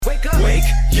Wake up. Wake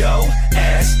yo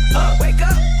ass up. Wake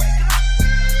up.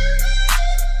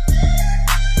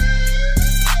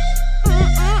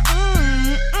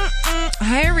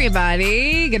 Hi,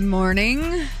 everybody. Good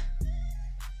morning.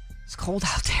 It's cold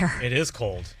out there. It is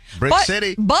cold. Brick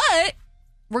City. But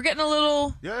we're getting a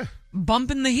little Yeah.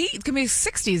 bump in the heat. It's going to be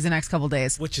 60s the next couple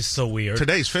days. Which is so weird.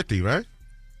 Today's 50, right?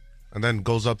 And then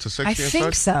goes up to 60 I and think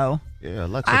such? so. Yeah,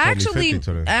 Alexa I told me 50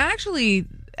 today. actually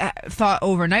thought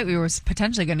overnight we were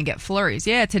potentially going to get flurries.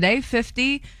 Yeah, today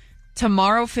 50,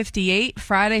 tomorrow 58,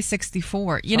 Friday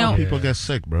 64. You know, People get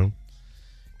sick, bro.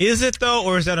 Is it, though,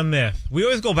 or is that a myth? We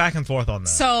always go back and forth on that.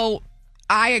 so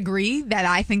I agree that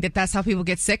I think that that's how people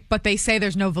get sick, but they say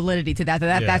there's no validity to that.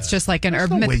 That's just like an There's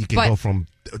urban no myth. way you can but, go from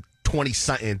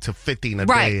 20-something to 50 in a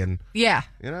right. day. And Yeah.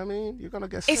 you know what I mean? You're going to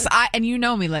get sick. And you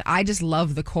know me, like I just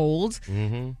love the cold.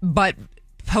 But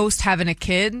post having a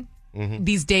kid,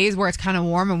 these days where it's kind of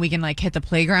warm and we can like hit the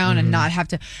playground and not have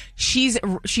to. She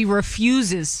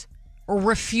refuses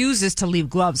to leave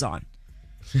gloves on.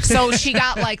 So she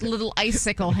got like little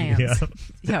icicle hands.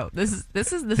 Yeah. Yo, this is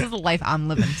the life I'm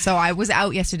living. So I was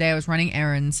out yesterday. I was running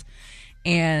errands,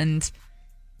 and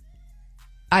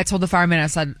I told the fireman, I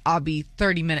said, I'll be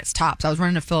 30 minutes tops. I was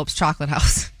running to Phillips Chocolate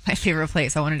House, my favorite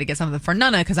place. I wanted to get something for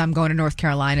Nana because I'm going to North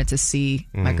Carolina to see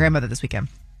my grandmother this weekend.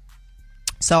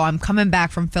 So I'm coming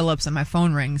back from Phillips and my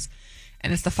phone rings,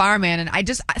 and it's the fireman.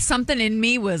 And something in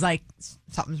me was like,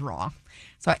 something's wrong.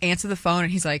 So I answer the phone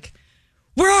and he's like,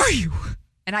 where are you?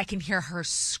 And I can hear her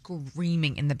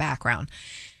screaming in the background.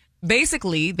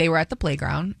 Basically, they were at the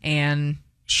playground and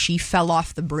she fell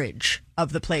off the bridge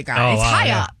of the playground. Oh, it's wow, high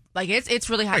yeah. up. Like it's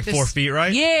really high. Like There's- 4 feet,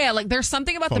 right? Yeah, like there's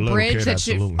something about For the a little bridge kid, that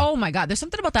she. absolutely. Oh my God, there's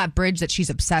something about that bridge that she's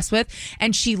obsessed with,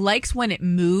 and she likes when it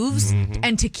moves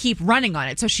and to keep running on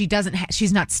it, so she doesn't.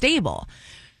 She's not stable.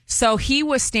 So he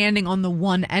was standing on the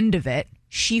one end of it.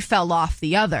 She fell off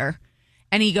the other,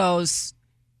 and he goes.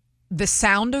 The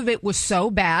sound of it was so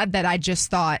bad that I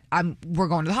just thought, we're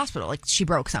going to the hospital. Like she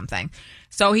broke something.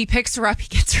 So he picks her up, he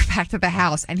gets her back to the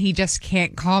house, and he just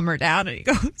can't calm her down. And he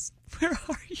goes, where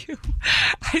are you?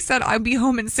 I said, I'll be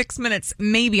home in 6 minutes.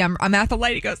 Maybe I'm at the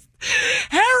light. He goes,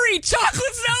 Harry,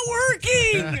 chocolate's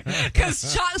not working.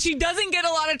 Because she doesn't get a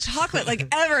lot of chocolate like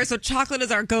ever. So chocolate is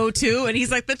our go-to. And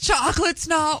he's like, the chocolate's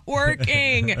not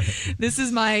working. This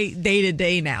is my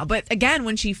day-to-day now. But again,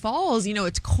 when she falls,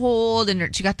 it's cold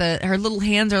and she got her little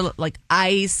hands are like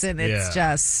ice and it's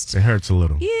just. It hurts a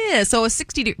little. Yeah. So a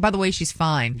 60, by the way, she's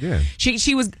fine. Yeah.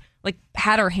 She was like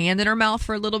had her hand in her mouth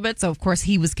for a little bit. So of course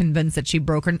he was convinced that she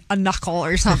broke a knuckle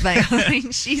or something. I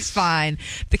mean, she's fine.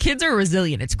 The kids are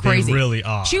resilient. It's crazy. They really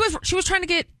are. She was trying to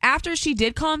get, after she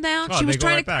did calm down, Oh, she was they go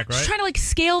trying right back, right? she's trying to like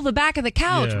scale the back of the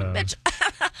couch. Yeah. Bitch.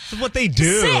 That's what they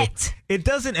do. Sit. It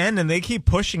doesn't end, and they keep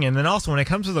pushing. And then also, when it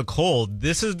comes to the cold,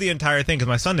 this is the entire thing. Because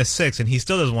my son is 6, and he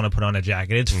still doesn't want to put on a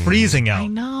jacket. It's freezing out. I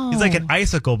know. He's like an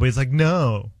icicle, but he's like,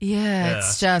 no. Yeah,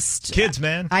 it's just Kids,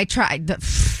 man.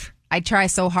 I try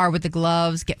so hard with the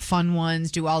gloves, get fun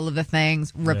ones, do all of the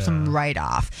things, rips them right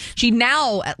off. She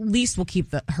now at least will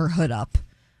keep her hood up,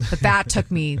 but that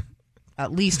took me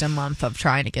at least a month of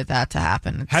trying to get that to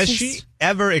happen. Has she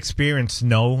ever experienced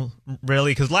snow,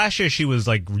 really? Because last year she was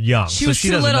like young. She so was she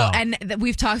too doesn't little, know. and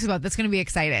we've talked about that's going to be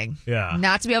exciting. Yeah.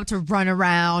 Not to be able to run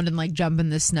around and like jump in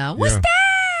the snow. What's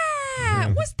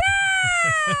that? What's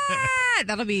that?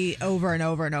 That'll be over and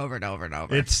over and over and over and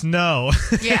over. It's snow.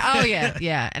 Yeah. Oh yeah.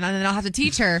 Yeah. And then I'll have to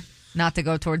teach her not to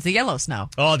go towards the yellow snow.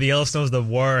 Oh, the yellow snow's the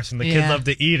worst, and the kids Yeah. love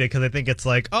to eat it because they think it's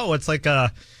like, oh, it's like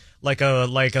a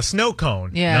snow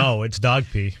cone. Yeah. No, it's dog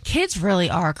pee. Kids really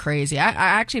are crazy. I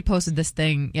actually posted this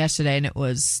thing yesterday, and it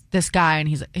was this guy, and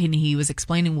he was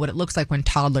explaining what it looks like when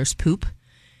toddlers poop.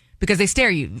 Because they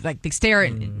stare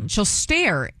she'll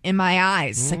stare in my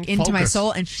eyes, like into my Focus.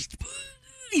 soul, and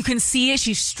you can see it.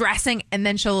 She's stressing, and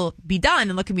then she'll be done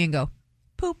and look at me and go,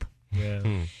 poop. Yeah.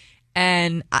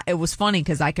 And it was funny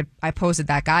because I posted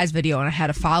that guy's video, and I had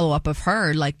a follow up of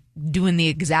her like doing the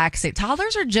exact same.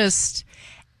 Toddlers are just.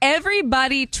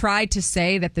 Everybody tried to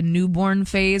say that the newborn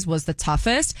phase was the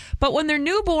toughest, but when they're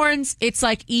newborns, it's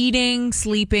like eating,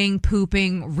 sleeping,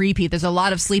 pooping, repeat. There's a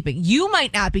lot of sleeping. You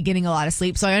might not be getting a lot of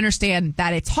sleep, so I understand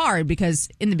that it's hard because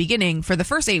in the beginning, for the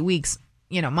first 8 weeks,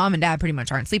 mom and dad pretty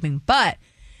much aren't sleeping, but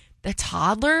the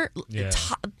toddler,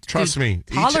 Trust me.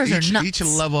 toddlers are nuts. Each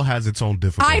level has its own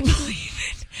difficulty. I believe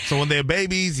it. So when they're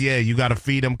babies, you got to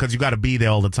feed them because you got to be there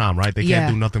all the time, right? They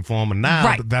can't do nothing for them. And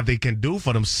now that they can do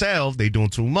for themselves, they doing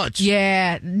too much.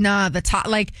 Yeah, nah,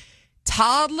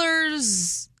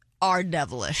 toddlers are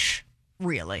devilish,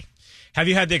 really. Have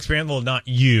you had the experience? Well, not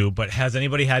you, but has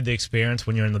anybody had the experience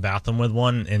when you're in the bathroom with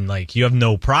one and like you have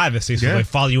no privacy, so they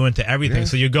follow you into everything? Yeah.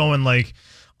 So you're going like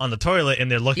on the toilet and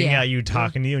they're looking at you,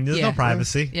 talking to you, and there's no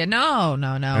privacy. Yeah, no.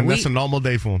 And that's a normal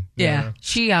day for him. Yeah.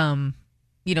 She,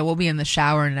 we'll be in the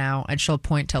shower now, and she'll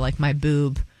point to, like, my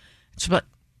boob. She'll be like,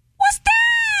 what's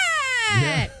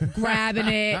that? Yeah. Grabbing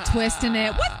it, twisting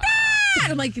it. What's that?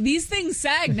 I'm like, these things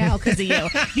sag now because of you.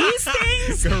 These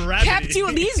things kept you,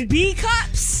 these B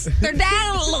cups, they're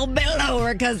down a little bit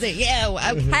lower because of you,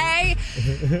 okay?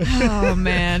 Oh,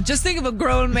 man. Just think of a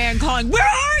grown man calling, where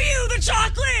are you? The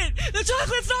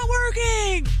chocolate's not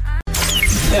working.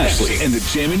 Ashley and the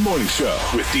Jammin' Morning Show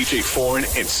with DJ Foreign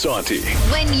and Santi.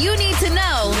 When you need to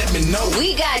know, Let me know.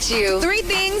 We got you. 3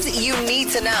 things you need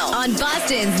to know on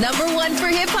Boston's #1 for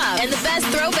hip hop and the best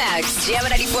throwbacks.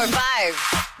 Jammin'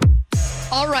 94.5.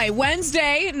 All right,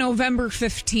 Wednesday, November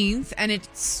 15th, and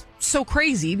it's so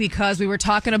crazy because we were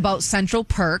talking about Central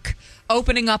Perk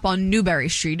opening up on Newberry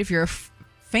Street. If you're a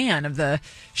fan of the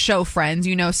show Friends,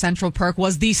 you know Central Perk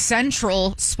was the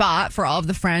central spot for all of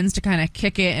the friends to kind of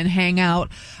kick it and hang out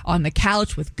on the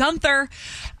couch with Gunther.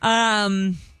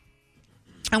 And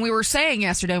we were saying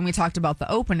yesterday when we talked about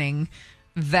the opening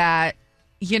that,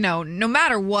 no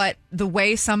matter what, the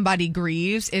way somebody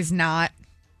grieves is not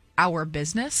our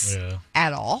business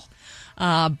at all.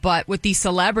 But with these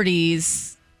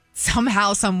celebrities,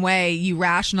 somehow, some way, you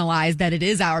rationalize that it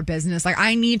is our business. Like,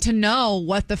 I need to know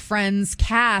what the Friends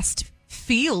cast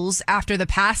feels after the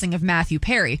passing of Matthew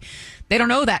Perry. They don't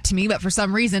know that to me, but for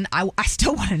some reason, I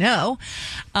still want to know.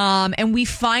 And we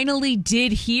finally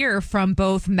did hear from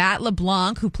both Matt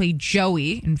LeBlanc, who played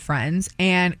Joey in Friends,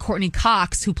 and Courtney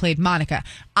Cox, who played Monica.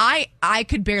 I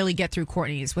could barely get through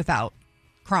Courtney's without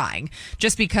crying,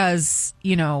 just because,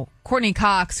 Courtney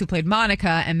Cox, who played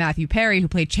Monica, and Matthew Perry, who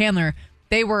played Chandler,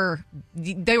 they were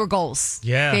goals.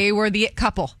 Yeah. They were the it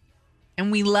couple.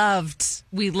 And we loved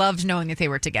knowing that they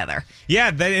were together. Yeah,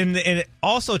 and it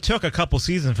also took a couple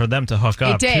seasons for them to hook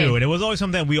up, too. And it was always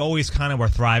something that we always kind of were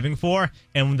thriving for.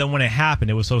 And then when it happened,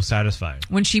 it was so satisfying.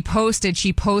 When she posted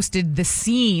the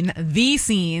scene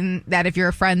that if you're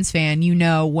a Friends fan,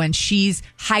 when she's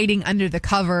hiding under the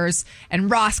covers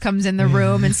and Ross comes in the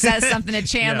room and says something to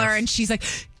Chandler and she's like,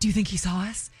 do you think he saw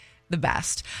us? The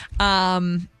best.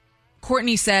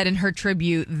 Courtney said in her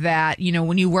tribute that,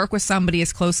 when you work with somebody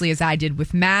as closely as I did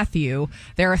with Matthew,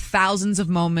 there are thousands of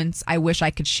moments I wish I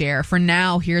could share. For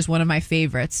now, here's one of my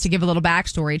favorites. To give a little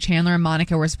backstory, Chandler and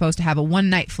Monica were supposed to have a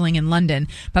one-night fling in London,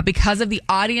 but because of the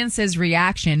audience's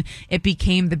reaction, it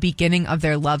became the beginning of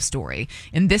their love story.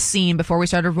 In this scene, before we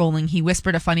started rolling, he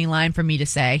whispered a funny line for me to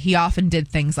say. He often did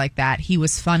things like that. He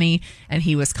was funny and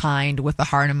he was kind, with the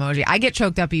heart emoji. I get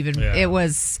choked up even. Yeah.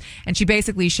 And she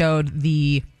basically showed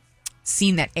the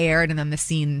scene that aired and then the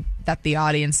scene that the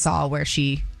audience saw where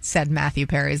she said Matthew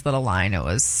Perry's little line. It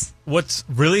was... What's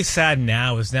really sad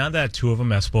now is now that 2 of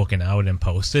them have spoken out and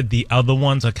posted, the other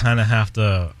ones are kind of have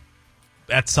to...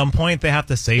 At some point, they have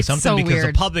to say something so because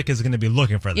weird. the public is going to be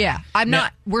looking for them. Yeah,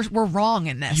 we're wrong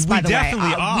in this, We by the way.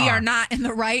 definitely are. We are not in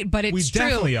the right, but it's true. We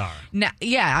definitely are. Now,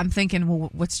 yeah, I'm thinking, well,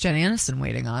 what's Jen Aniston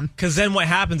waiting on? Because then what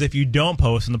happens if you don't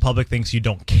post and the public thinks you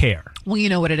don't care? Well, you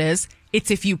know what it is?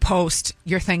 It's if you post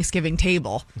your Thanksgiving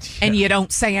table and you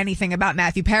don't say anything about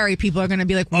Matthew Perry, people are going to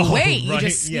be like, well, wait, you right,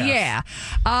 just, yes.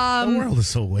 The world is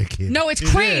so wicked. No, it's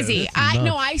crazy. It's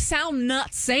nuts. I sound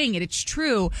nuts saying it. It's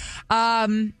true.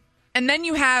 And then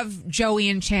you have Joey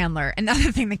and Chandler.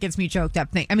 Another thing that gets me choked up.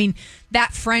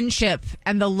 That friendship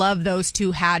and the love those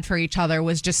two had for each other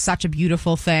was just such a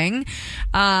beautiful thing.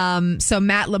 So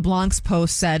Matt LeBlanc's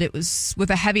post said, it was with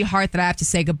a heavy heart that I have to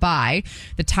say goodbye.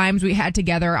 The times we had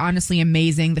together are honestly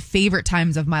amazing. The favorite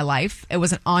times of my life. It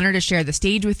was an honor to share the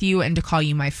stage with you and to call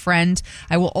you my friend.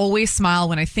 I will always smile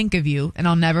when I think of you, and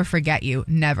I'll never forget you.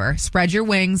 Never. Spread your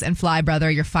wings and fly,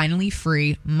 brother. You're finally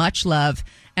free. Much love.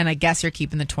 And I guess you're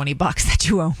keeping the $20 that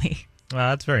you owe me. Well,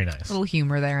 that's very nice. A little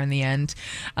humor there in the end.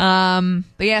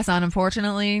 But yes,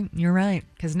 unfortunately, you're right.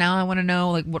 Because now I want to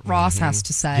know what Ross has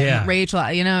to say. Yeah. Rachel,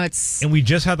 it's... And we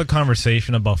just had the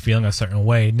conversation about feeling a certain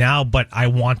way now, but I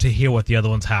want to hear what the other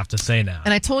ones have to say now.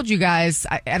 And I told you guys,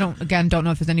 I don't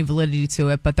know if there's any validity to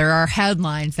it, but there are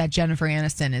headlines that Jennifer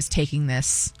Aniston is taking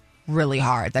this really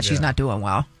hard, that she's not doing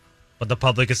well. But the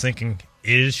public is thinking,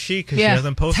 is she? Because she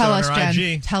hasn't posted on her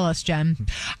IG. Tell us, Jen.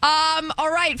 All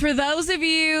right. For those of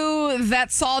you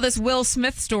that saw this Will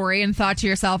Smith story and thought to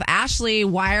yourself, Ashley,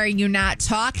 why are you not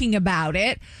talking about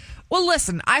it? Well,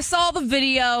 listen, I saw the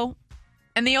video,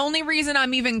 and the only reason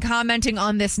I'm even commenting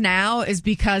on this now is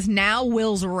because now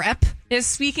Will's rep is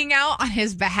speaking out on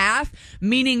his behalf,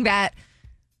 meaning that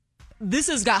this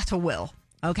has got to Will.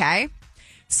 Okay?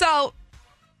 So...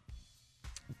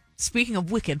 Speaking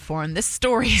of wicked foreign, this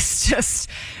story is just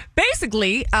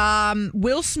basically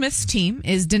Will Smith's team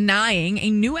is denying a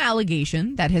new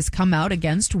allegation that has come out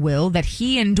against Will that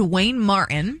he and Dwayne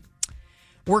Martin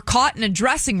were caught in a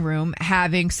dressing room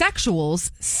having sexuals,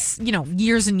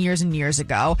 years and years and years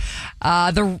ago.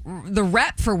 The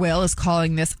rep for Will is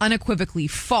calling this unequivocally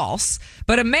false,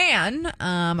 but a man,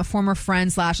 a former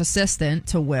friend / assistant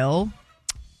to Will,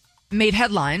 made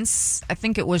headlines. I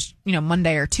think it was,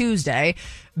 Monday or Tuesday.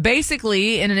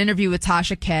 Basically, in an interview with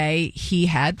Tasha K, he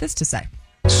had this to say.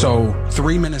 So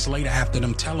 3 minutes later, after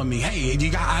them telling me, hey,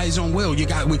 you got eyes on Will,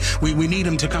 we need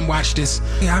him to come watch this.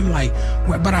 I'm like,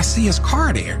 but I see his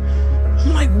car there.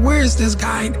 I'm like, where's this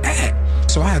guy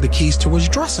at? So I had the keys to his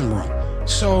dressing room.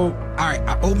 So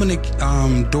I open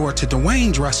the door to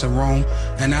Dwayne's dressing room,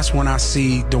 and that's when I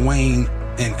see Dwayne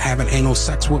and having anal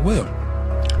sex with Will.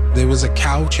 There was a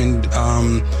couch, and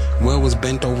Will was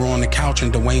bent over on the couch,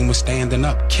 and Dwayne was standing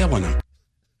up, killing him.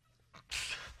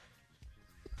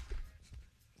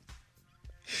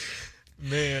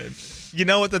 Man, you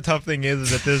know what the tough thing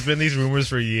is that there's been these rumors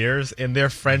for years, and their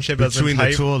friendship has been between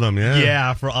the two of them,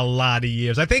 yeah, for a lot of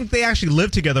years. I think they actually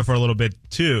lived together for a little bit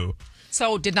too.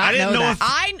 So did not know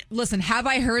that. Listen, have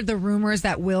I heard the rumors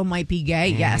that Will might be gay?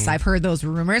 Yes, I've heard those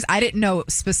rumors. I didn't know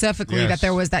specifically that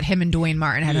there was that him and Dwayne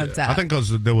Martin had hooked up. I think because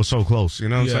they were so close, you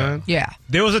know what I'm saying? Yeah.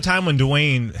 There was a time when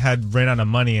Dwayne had ran out of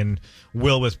money and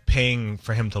Will was paying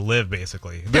for him to live,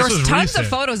 basically. There was tons of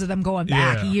photos of them going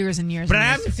back years and years. But and I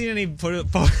years. haven't seen any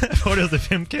photos of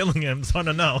him killing him, so I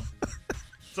don't know.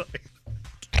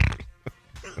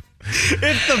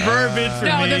 It's the verbiage for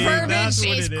me. No, the verbiage That's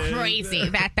is crazy.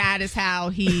 That is how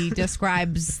he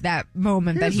describes that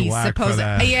moment that he's supposed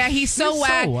to. Yeah, he's so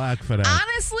whack. So whack for that.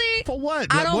 Honestly, for what?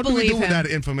 I don't what believe do we do him. with that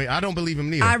information? I don't believe him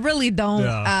neither. I really don't.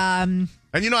 Yeah.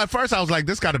 And at first I was like,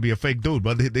 this got to be a fake dude,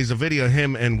 but there's a video of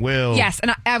him and Will. Yes,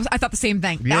 and I thought the same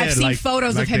thing. Yeah, I've seen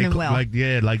photos of him and Will.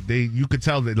 You could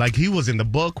tell that, he was in the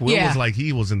book. Will was like,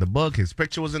 he was in the book. His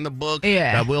picture was in the book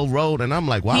that Will wrote, and I'm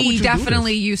like, why would you do this? He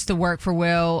definitely used to work for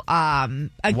Will.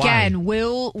 Again,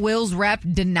 Will's rep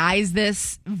denies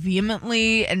this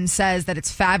vehemently and says that it's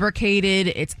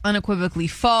fabricated, it's unequivocally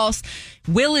false.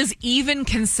 Will is even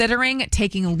considering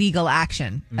taking legal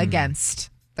action against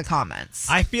the comments.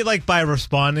 I feel like by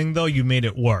responding, though, you made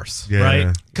it worse,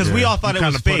 right? Because we all thought it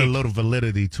was fake. Put a little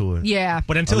validity to it. Yeah.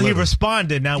 But until he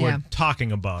responded, now we're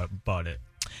talking about it.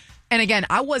 And again,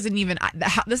 I wasn't even,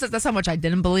 that's how much I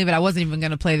didn't believe it. I wasn't even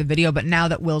going to play the video, but now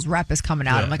that Will's rep is coming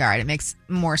out, I'm like, all right, it makes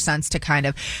more sense to kind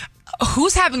of,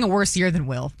 who's having a worse year than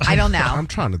Will? I don't know. I'm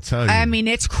trying to tell you. I mean,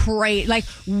 it's crazy. Like,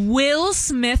 Will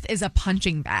Smith is a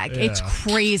punching bag. Yeah. It's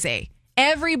crazy.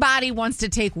 Everybody wants to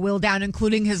take Will down,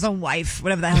 including his own wife,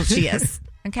 whatever the hell she is.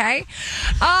 Okay?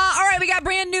 All right, we got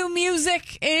brand new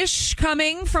music-ish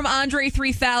coming from Andre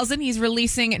 3000. He's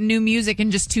releasing new music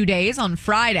in just 2 days on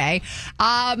Friday.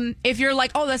 If you're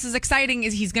like, oh, this is exciting,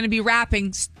 he's going to be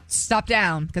rapping, stop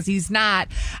down, because he's not.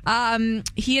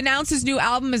 He announced his new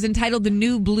album is entitled The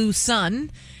New Blue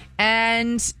Sun,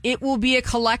 and it will be a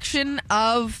collection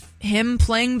of him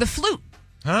playing the flute.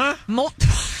 Huh?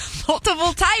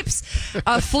 Multiple types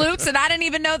of flutes that I didn't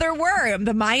even know there were.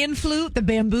 The Mayan flute, the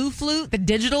bamboo flute, the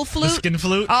digital flute. The skin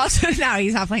flute? Also, no,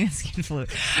 he's not playing the skin flute.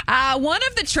 One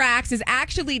of the tracks is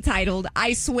actually titled,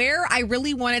 I Swear I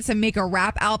Really Wanted to Make a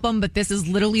Rap Album, but this is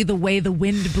literally the way the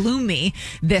wind blew me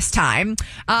this time.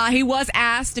 He was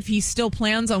asked if he still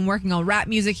plans on working on rap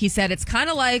music. He said, it's kind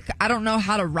of like, I don't know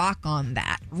how to rock on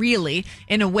that, really,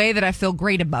 in a way that I feel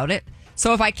great about it.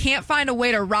 So if I can't find a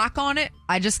way to rock on it,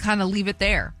 I just kind of leave it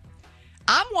there.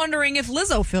 I'm wondering if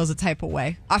Lizzo feels a type of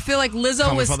way. I feel like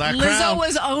Lizzo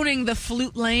was owning the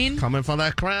flute lane. Coming for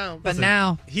that crown. But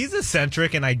now he's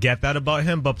eccentric, and I get that about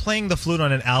him, but playing the flute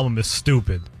on an album is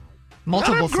stupid.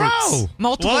 Multiple flutes. Grow.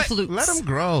 Multiple flutes. Let him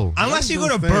grow. Unless you go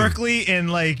to Berkeley and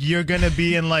you're going to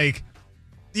be in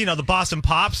the Boston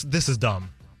Pops, this is dumb.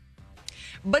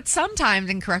 But sometimes,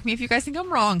 and correct me if you guys think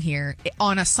I'm wrong here,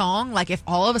 on a song, like if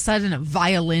all of a sudden a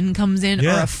violin comes in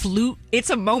or a flute, it's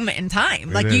a moment in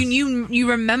time. You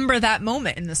remember that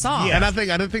moment in the song. Yeah, and I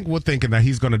think we're thinking that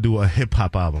he's going to do a hip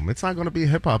hop album. It's not going to be a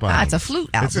hip hop album. It's a flute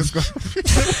album. It's just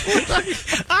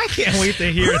I can't wait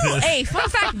to hear this. Hey, fun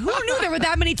fact, who knew there were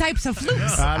that many types of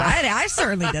flutes? I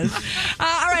certainly did.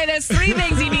 All right, that's 3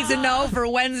 things you need to know for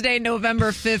Wednesday,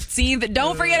 November 15th.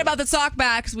 Don't forget about the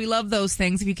talkbacks. We love those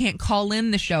things. If you can't call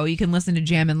in the show, you can listen to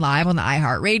Jammin' Live on the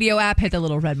iHeartRadio app. Hit the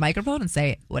little red microphone and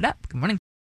say, what up? Good morning.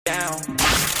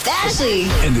 Ashley.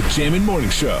 And the Jammin' Morning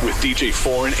Show with DJ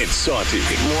Foreign and Santi.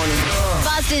 Good morning.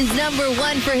 Boston's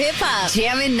 #1 for hip-hop.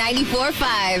 Jammin'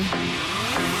 94.5.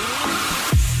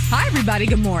 Hi, everybody.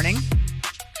 Good morning.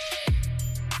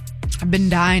 I've been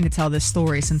dying to tell this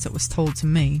story since it was told to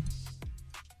me.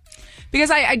 Because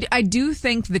I do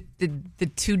think that the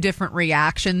two different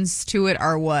reactions to it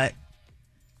are what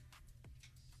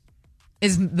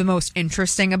is the most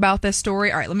interesting about this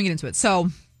story. All right, let me get into it. So,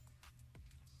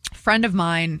 a friend of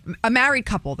mine, a married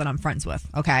couple that I'm friends with,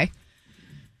 okay?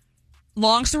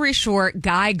 Long story short,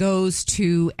 guy goes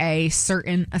to a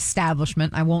certain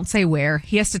establishment. I won't say where.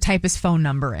 He has to type his phone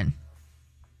number in.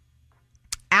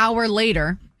 Hour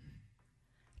later,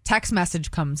 text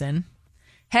message comes in.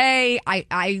 Hey,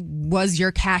 I was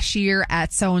your cashier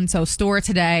at so-and-so store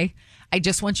today. I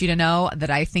just want you to know that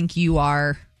I think you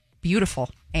are beautiful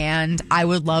and I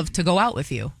would love to go out with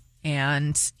you.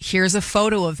 And here's a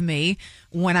photo of me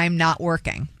when I'm not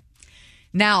working.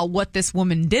 Now, what this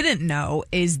woman didn't know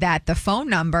is that the phone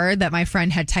number that my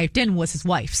friend had typed in was his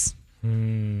wife's.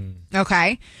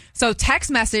 Okay? So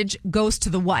text message goes to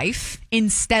the wife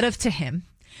instead of to him.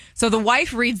 So the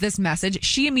wife reads this message.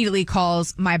 She immediately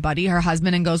calls my buddy, her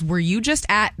husband, and goes, were you just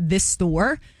at this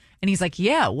store? And he's like,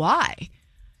 yeah, why?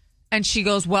 And she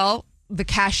goes, well, the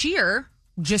cashier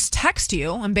just texted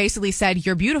you and basically said,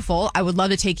 you're beautiful. I would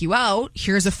love to take you out.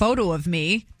 Here's a photo of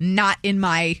me, not in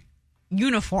my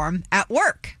uniform at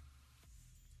work.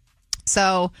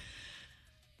 So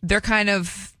they're kind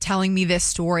of telling me this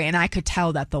story, and I could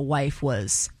tell that the wife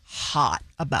was hot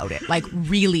about it, like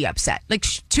really upset. Like,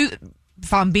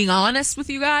 if I'm being honest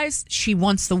with you guys, she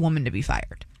wants the woman to be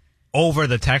fired. Over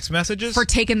the text messages? For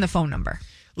taking the phone number.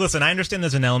 Listen, I understand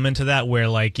there's an element to that where,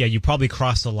 like, yeah, you probably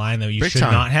crossed the line that you should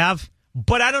not have.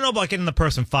 But I don't know about getting the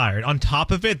person fired. On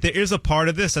top of it, there is a part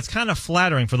of this that's kind of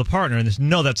flattering for the partner and to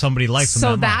know that somebody likes them that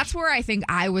much. So that's where I think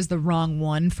I was the wrong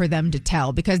one for them to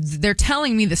tell, because they're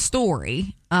telling me the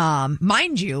story.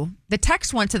 Mind you, the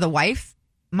text went to the wife.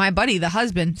 My buddy, the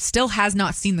husband, still has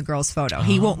not seen the girl's photo.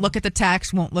 He won't look at the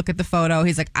text, won't look at the photo.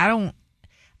 He's like,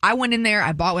 I went in there,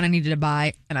 I bought what I needed to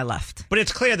buy, and I left. But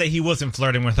it's clear that he wasn't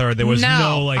flirting with her. There was no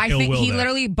I ill think will he there.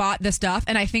 Literally bought the stuff,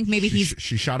 and I think maybe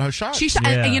she shot her shot.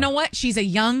 And you know what? She's a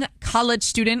young college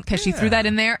student, because she threw that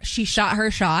in there. She shot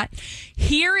her shot.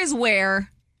 Here is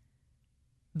where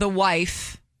the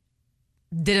wife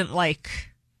didn't like.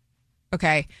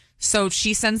 Okay, so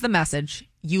she sends the message.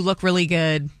 You look really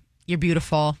good. You're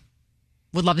beautiful.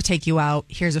 Would love to take you out.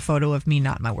 Here's a photo of me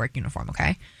not in my work uniform,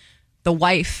 okay? The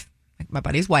wife, my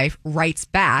buddy's wife, writes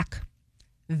back,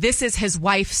 this is his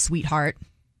wife, sweetheart.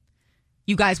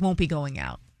 You guys won't be going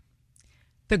out.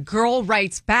 The girl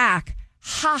writes back,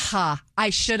 haha, I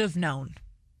should have known.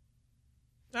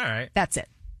 All right. That's it.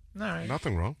 All right.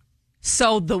 Nothing wrong.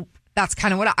 So that's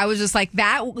kind of what I was just like,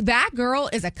 that girl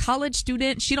is a college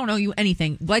student. She don't know you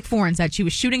anything. Like Foreign said, she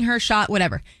was shooting her shot,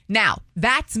 whatever. Now,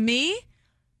 that's me.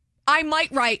 I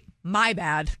might write, my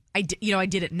bad. I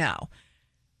didn't know.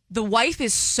 The wife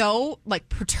is so like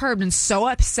perturbed and so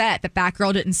upset that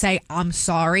girl didn't say, I'm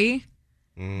sorry.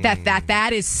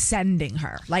 That is sending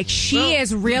her. Like, she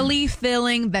is really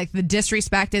feeling like the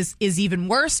disrespect is even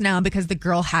worse now because the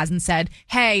girl hasn't said,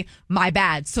 hey, my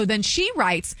bad. So then she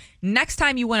writes, next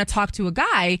time you want to talk to a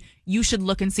guy, you should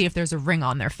look and see if there's a ring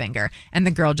on their finger. And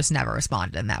the girl just never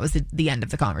responded. And that was the end of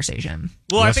the conversation.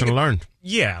 Well, lesson learned.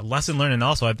 Yeah, lesson learned. And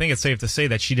also, I think it's safe to say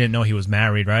that she didn't know he was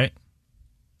married, right?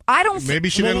 I don't Maybe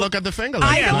she didn't look at the finger.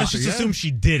 Let's just assume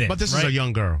she didn't. But this is a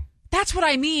young girl. That's what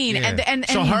I mean. Yeah. And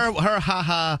so her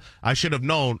haha, I should have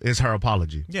known is her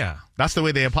apology. Yeah. That's the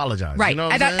way they apologize. Right. You know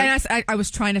what I was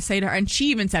trying to say to her, and she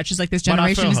even said, she's like, this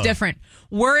generation is different.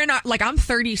 We're in I'm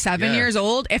 37 years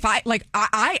old. If I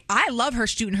love her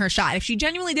shooting her shot. If she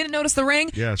genuinely didn't notice the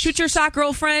ring, shoot your shot,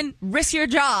 girlfriend, risk your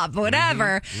job,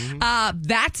 whatever.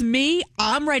 That's me.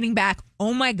 I'm writing back,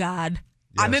 oh my God,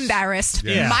 I'm embarrassed.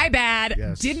 Yes. My bad.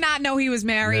 Yes. Did not know he was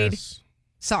married. Yes.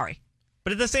 Sorry.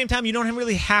 But at the same time, you don't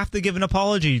really have to give an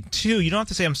apology, too. You don't have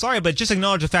to say, I'm sorry, but just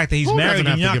acknowledge the fact that he's Who married.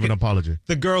 doesn't have to give an apology?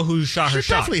 The girl who shot her shot.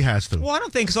 She definitely has to. Well, I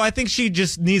don't think so. I think she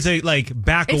just needs to,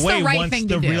 back it's away the right once thing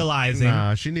the to do. realizing.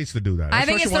 Nah, she needs to do that. I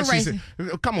think it's the right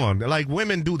thing. Come on.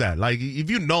 Women do that. If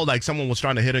you know, someone was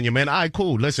trying to hit on your man, all right,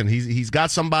 cool. Listen, he's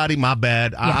got somebody, my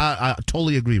bad. Yeah. I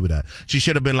totally agree with that. She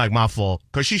should have been my fault.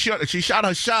 Because she shot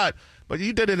her shot. But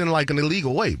you did it in an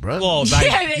illegal way, bro. Well,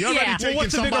 you're already taking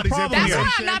somebody's problem That's here? why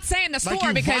I'm not saying the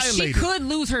store because she could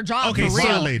lose her job. Okay, for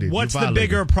real. What's the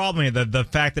bigger problem here? The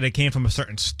fact that it came from a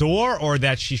certain store, or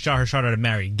that she shot her shot at a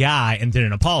married guy and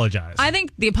didn't apologize? I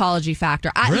think the apology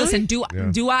factor. Really? Listen, do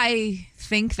I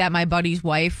think that my buddy's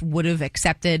wife would have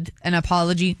accepted an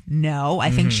apology? No.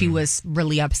 I think she was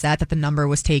really upset that the number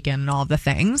was taken and all of the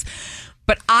things.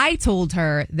 But I told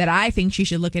her that I think she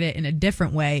should look at it in a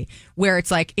different way, where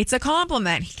it's like, it's a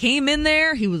compliment. He came in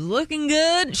there, he was looking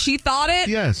good, she thought it.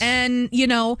 Yes. And,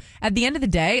 at the end of the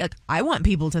day, like, I want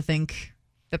people to think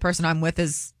the person I'm with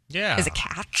is a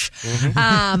catch.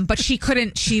 But she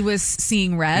couldn't, she was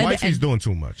seeing red. Wifey's doing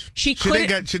too much. She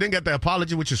didn't get the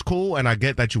apology, which is cool, and I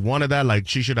get that you wanted that. Like,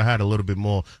 she should have had a little bit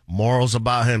more morals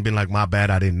about her and been like, my bad,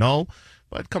 I didn't know.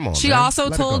 But come on, She man. also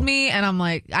Let it told go. me, and I'm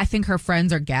like, I think her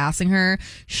friends are gassing her.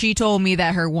 She told me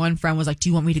that her one friend was like, do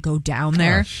you want me to go down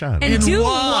there? Oh, shut up. And do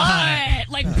what? what?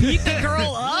 Like, beat the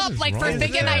girl up? Like, for wrong with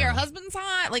thinking that that? your husband's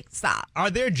hot? Like, stop. Are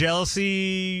there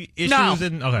jealousy issues? No.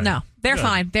 Okay. No. They're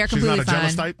fine. They're She's completely not a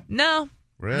jealous fine. type? No.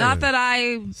 Really? Not that I...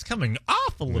 It's coming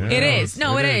off a little Yeah. bit. It is.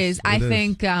 No, it is. I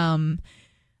think...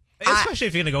 Especially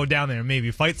if you're going to go down there and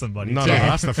maybe fight somebody. No, too. no,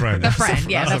 that's the friend. The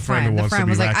friend, yeah, That's the friend. who The wants to friend be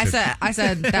was like, ratchet. I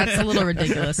said, that's a little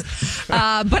ridiculous.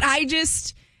 But I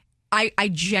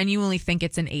genuinely think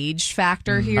it's an age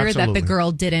factor here that absolutely. the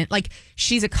girl didn't. Like,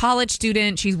 she's a college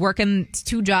student. She's working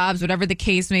 2 jobs, whatever the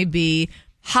case may be.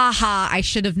 Ha ha, I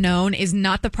should have known is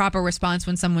not the proper response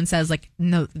when someone says, like,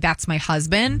 no, that's my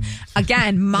husband.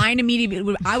 Again, mine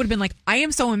immediately, I would have been like, I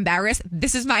am so embarrassed.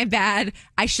 This is my bad.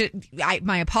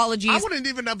 My apologies. I wouldn't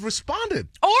even have responded.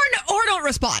 Or don't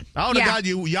respond. I would have got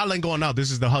you. Y'all ain't going out.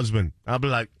 This is the husband. I'll be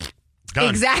like, done.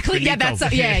 Exactly. Yeah,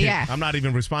 Finito. yeah. I'm not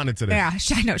even responding to this.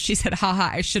 Yeah, I know. She said, haha,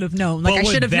 I should have known. Like, But I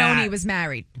with should have known that- he was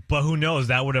married. But who knows?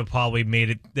 That would have probably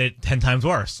made it 10 times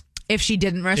worse. If she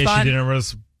didn't If respond. she didn't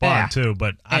respond, Yeah. too.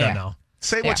 But I Yeah. don't know.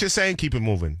 Say what you're saying, keep it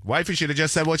moving. Wifey should have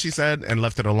just said what she said and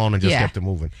left it alone and just Yeah. kept it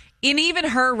moving. And even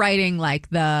her writing, like,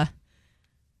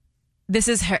 this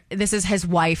is his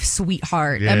wife,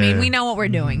 sweetheart. I mean, Yeah. we know what we're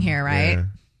doing here, right? Yeah.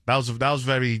 That was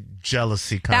very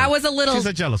jealousy kind. That was a little- She's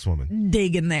a jealous woman.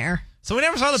 Dig in there. So we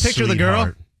never saw the picture of the girl.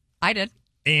 Sweetheart. I did.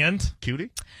 And Cutie?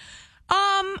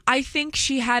 I think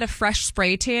she had a fresh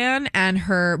spray tan and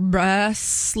her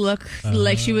breasts look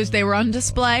like they were on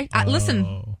display.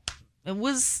 Listen, it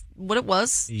was what it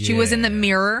was. She was in the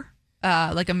mirror,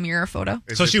 like a mirror photo.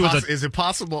 So she was Is it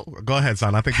possible? Go ahead,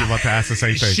 son. I think you're about to ask the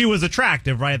same thing. she was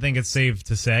attractive, right? I think it's safe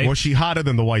to say. Was she hotter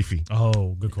than the wifey?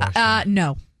 Oh, good question.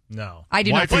 No, No. I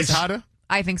do not think Wifey's so. hotter?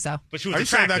 I think so. But she was Are you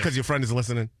saying that attractive. because your friend is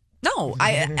listening? No,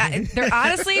 they're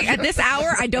honestly at this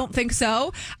hour, I don't think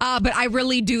so. But I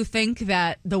really do think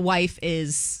that the wife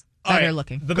is All better right,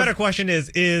 looking. The better question is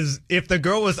if the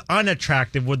girl was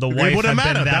unattractive, would the wife It wouldn't have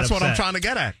matter. been that That's what I'm upset? trying to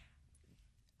get at.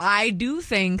 I do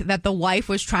think that the wife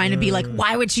was trying to be like,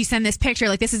 why would she send this picture?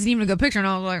 Like, this isn't even a good picture. And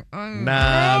I was like,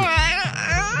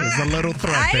 Nah. There's a little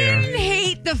threat I there. didn't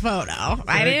hate the photo.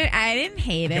 I didn't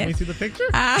hate Can we it. see the picture?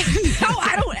 No,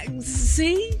 I don't.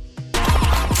 See?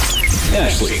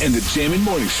 Ashley and the Jammin'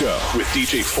 Morning Show with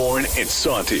DJ Foreign and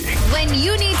Santi. When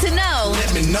you need to know,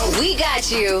 Let me know. we got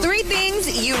you. 3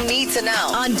 things you need to know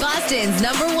on Boston's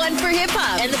 #1 for hip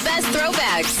hop and the best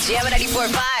throwbacks. Jam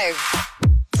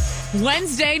 94.5.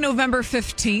 Wednesday, November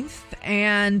 15th,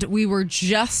 and we were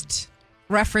just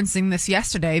referencing this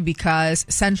yesterday because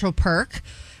Central Perk,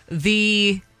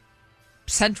 the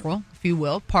central, if you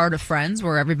will, part of Friends,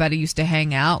 where everybody used to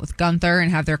hang out with Gunther and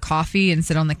have their coffee and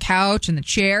sit on the couch and the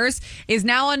chairs, is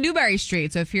now on Newberry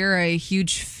Street. So if you're a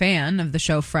huge fan of the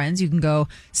show Friends, you can go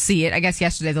see it. I guess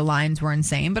yesterday the lines were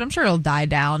insane, but I'm sure it'll die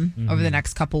down over the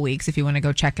next couple weeks if you want to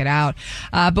go check it out.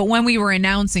 But when we were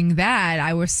announcing that,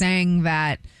 I was saying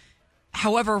that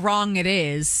however wrong it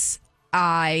is,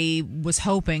 I was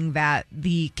hoping that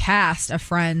the cast of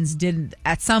Friends did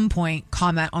at some point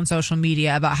comment on social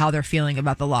media about how they're feeling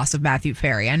about the loss of Matthew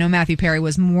Perry. I know Matthew Perry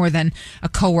was more than a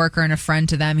coworker and a friend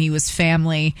to them. He was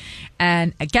family.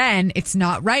 And again, it's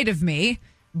not right of me,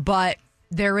 but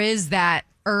there is that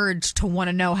urge to want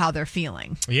to know how they're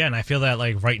feeling. Yeah, and I feel that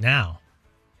like right now.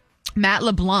 Matt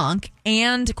LeBlanc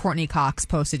and Courtney Cox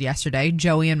posted yesterday,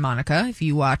 Joey and Monica, if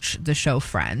you watch the show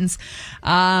Friends.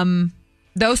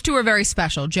 Those two are very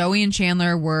special. Joey and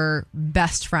Chandler were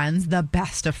best friends, the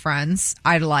best of friends,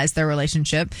 idolized their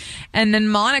relationship. And then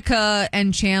Monica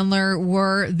and Chandler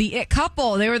were the it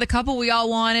couple. They were the couple we all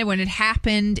wanted. When it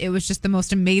happened, it was just the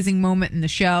most amazing moment in the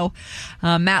show.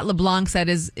 Matt LeBlanc said,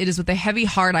 it is with a heavy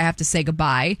heart I have to say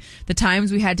goodbye. The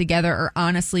times we had together are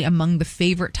honestly among the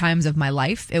favorite times of my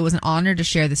life. It was an honor to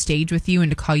share the stage with you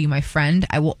and to call you my friend.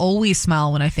 I will always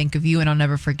smile when I think of you, and I'll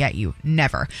never forget you.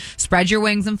 Never. Spread your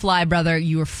wings and fly, brother.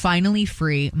 You are finally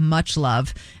free. Much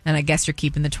love. And I guess you're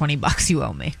keeping the $20 you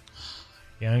owe me.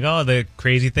 Yeah, go. The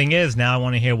crazy thing is now I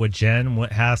want to hear what Jen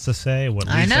has to say, what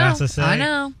Lisa has to say, I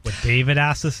know. what David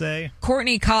has to say.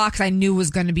 Courtney Cox, I knew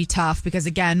was going to be tough because,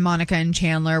 again, Monica and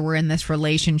Chandler were in this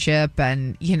relationship.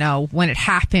 And, you know, when it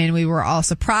happened, we were all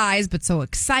surprised, but so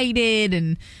excited.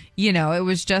 And it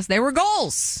was just, they were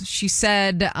goals. She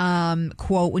said,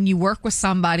 quote, when you work with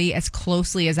somebody as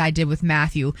closely as I did with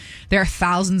Matthew, there are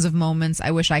thousands of moments I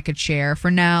wish I could share.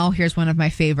 For now, here's one of my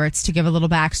favorites. To give a little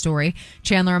backstory,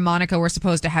 Chandler and Monica were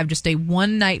supposed to have just a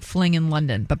one-night fling in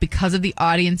London, but because of the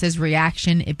audience's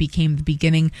reaction, it became the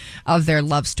beginning of their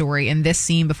love story. In this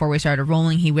scene, before we started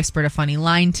rolling, he whispered a funny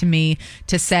line to me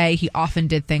to say he often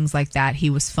did things like that.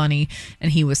 He was funny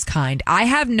and he was kind. I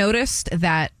have noticed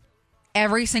that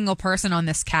every single person on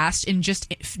this cast, in just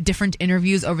different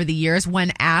interviews over the years,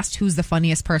 when asked who's the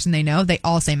funniest person they know, they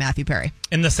all say Matthew Perry.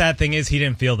 And the sad thing is, he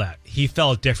didn't feel that. He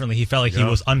felt differently. He felt like he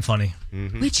was unfunny.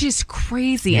 Which is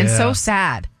crazy and so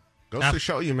sad. Goes to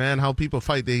show you, man, how people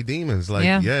fight their demons. Like,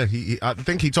 he I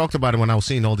think he talked about it when I was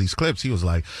seeing all these clips. He was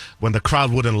like, when the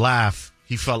crowd wouldn't laugh,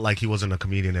 he felt like he wasn't a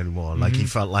comedian anymore. Like, he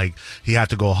felt like he had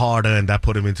to go harder, and that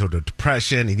put him into the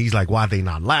depression. And he's like, why are they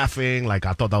not laughing? Like,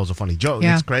 I thought that was a funny joke.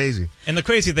 Yeah. It's crazy. And the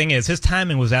crazy thing is, his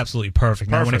timing was absolutely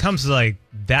perfect. Now, when it comes to, like,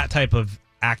 that type of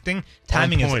acting,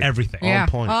 timing is everything. Yeah.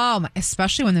 On point.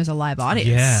 Especially when there's a live audience.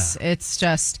 Yeah. It's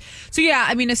just, so yeah,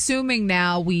 I mean, assuming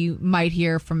now we might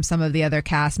hear from some of the other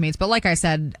castmates, but like I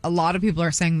said, a lot of people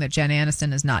are saying that Jen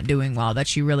Aniston is not doing well, that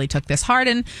she really took this hard,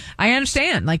 and I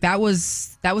understand. Like, that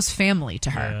was family to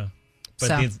her. Yeah.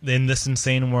 But in this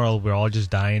insane world, we're all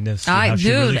just dying to see how she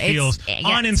really feels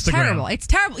on Instagram. It's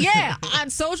terrible. Yeah,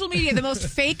 on social media, the most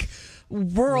fake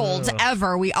world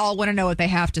ever. We all want to know what they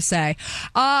have to say.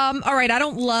 All right, I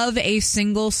don't love a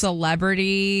single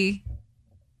celebrity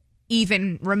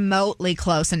even remotely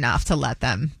close enough to let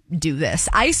them do this.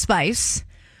 Ice Spice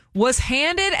was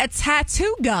handed a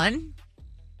tattoo gun,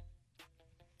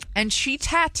 and she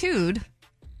tattooed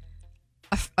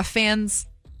a fan's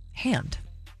hand.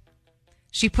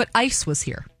 She put "Ice was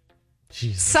here."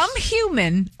 Jesus. Some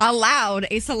human allowed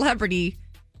a celebrity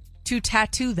to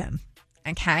tattoo them.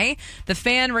 Okay. The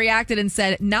fan reacted and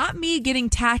said, "Not me getting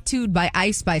tattooed by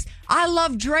Ice Spice. I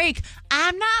love Drake.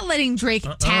 I'm not letting Drake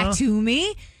tattoo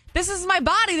me. This is my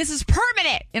body. This is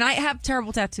permanent." And I have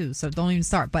terrible tattoos, so don't even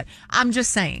start. But I'm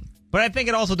just saying. But I think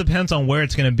it also depends on where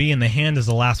it's going to be, and the hand is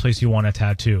the last place you want a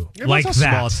tattoo. It was a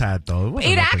small tat, though.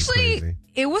 It actually,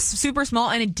 it was super small,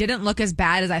 and it didn't look as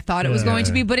bad as I thought it was going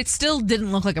to be, but it still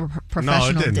didn't look like a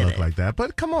professional. No, it didn't look like that.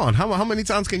 But come on, how many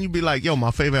times can you be like, yo,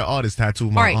 my favorite artist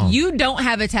tattooed my arm? All right, you don't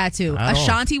have a tattoo.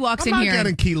 Ashanti walks in here. I'm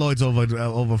not getting keloids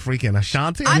over freaking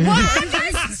Ashanti. But you're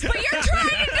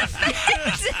trying to defend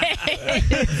it.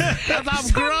 Because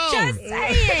I'm grown. I'm just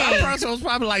saying. That person was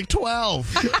probably like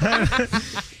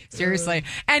 12. Seriously.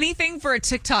 Anything for a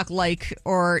TikTok like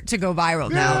or to go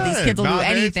viral now. These kids will do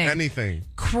anything. Anything.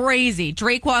 Crazy.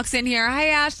 Drake walks in here. "Hi,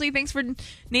 Ashley. Thanks for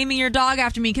naming your dog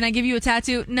after me. Can I give you a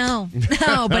tattoo?" No,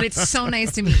 but it's so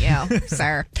nice to meet you,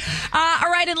 sir. All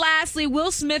right. And lastly,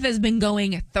 Will Smith has been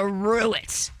going through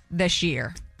it this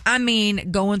year. I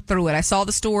mean, going through it. I saw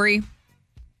the story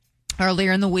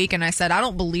earlier in the week, and I said, I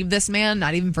don't believe this man,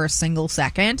 not even for a single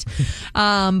second.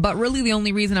 But really, the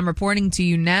only reason I'm reporting to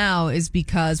you now is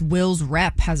because Will's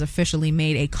rep has officially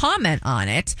made a comment on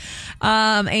it.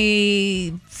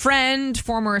 A friend,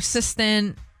 former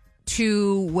assistant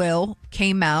to Will,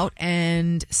 came out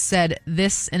and said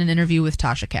this in an interview with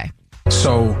Tasha K.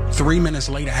 So 3 minutes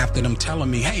later, after them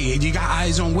telling me, "Hey, you got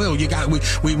eyes on Will,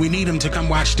 we need him to come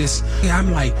watch this,"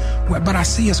 I'm like, but I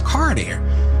see his car there.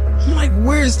 I'm like,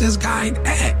 where's this guy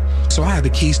at? So I had the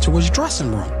keys to his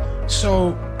dressing room.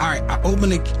 So, all right, I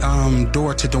open the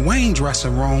door to Dwayne's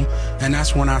dressing room, and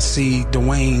that's when I see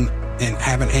Dwayne and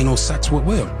having anal sex with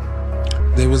Will.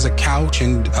 There was a couch,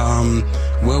 and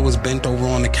Will was bent over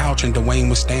on the couch, and Dwayne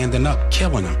was standing up,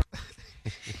 killing him.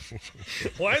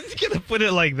 Why is he gonna put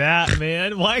it like that,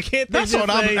 man? Why can't they that's just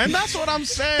what say... And that's what I'm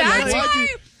saying. That's why...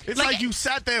 It's like you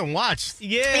sat there and watched.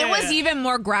 Yeah. It was even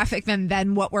more graphic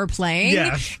than what we're playing.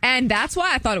 Yes. And that's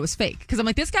why I thought it was fake. Because I'm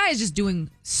like, this guy is just doing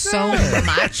so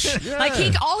much. Yeah. Like,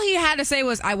 all he had to say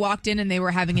was, I walked in and they were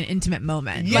having an intimate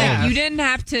moment. Yeah. Like, you didn't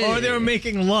have to. Or they were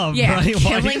making love. Yeah. Right?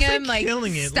 Killing him. Like,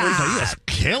 killing it. Stop. Like, yes,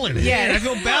 killing it. Yeah. I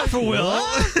feel bad for Will.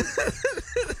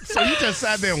 So you just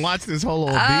sat there and watched this whole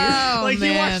ordeal? Oh, like,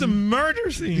 man. you watched a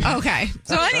murder scene. Okay.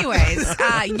 So anyways,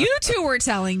 you two were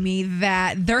telling me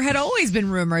that there had always been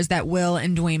rumors that Will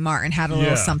and Dwayne Martin had a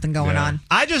little something going on.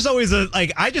 I just always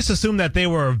I just assumed that they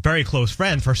were very close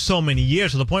friends for so many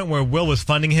years, to the point where Will was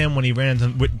funding him when he ran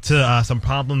into some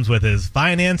problems with his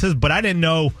finances. But I didn't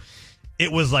know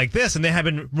it was like this, and there have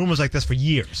been rumors like this for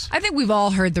years. I think we've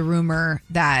all heard the rumor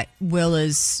that Will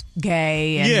is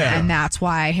gay, and that's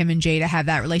why him and Jada have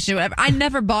that relationship. I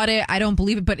never bought it. I don't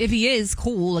believe it. But if he is,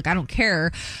 cool. Like, I don't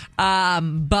care.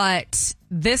 But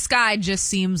this guy just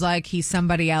seems like he's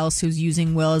somebody else who's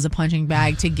using Will as a punching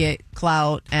bag to get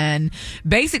clout. And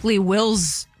basically,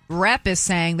 Will's rep is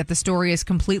saying that the story is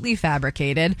completely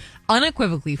fabricated,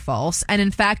 unequivocally false, and in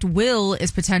fact, Will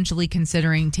is potentially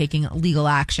considering taking legal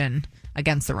action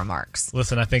against the remarks.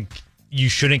 Listen, I think you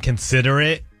shouldn't consider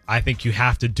it. I think you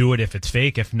have to do it if it's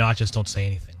fake. If not, just don't say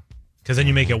anything. Because then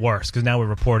you make it worse, because now we're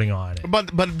reporting on it.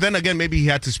 But then again, maybe he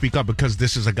had to speak up because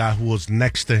this is a guy who was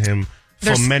next to him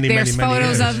for many there's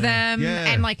photos years. Of them,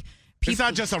 and like, it's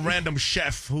not just a random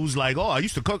chef who's like, oh, I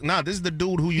used to cook. Nah, this is the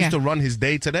dude who used to run his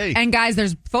day today. And guys,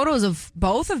 there's photos of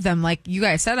both of them. Like you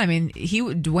guys said, I mean,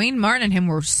 Dwayne Martin and him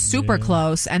were super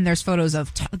close. And there's photos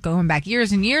of going back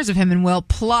years and years of him and Will,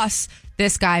 plus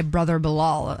this guy, Brother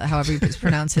Bilal, however you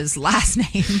pronounce his last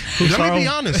name. Let me be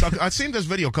honest. I seen this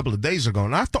video a couple of days ago,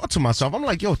 and I thought to myself, I'm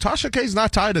like, yo, Tasha K's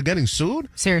not tired of getting sued?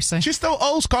 Seriously. She still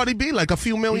owes Cardi B like a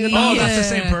few $million. Oh, that's the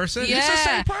same person? Yeah. It's the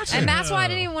same person. And that's why I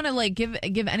didn't even want to like give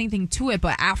anything to it.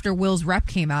 But after Will's rep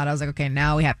came out, I was like, okay,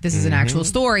 now we have, this is an actual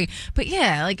story. But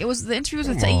yeah, like it was the interviews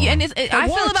with, and I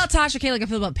feel about Tasha K like I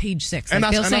feel about Page Six. Like,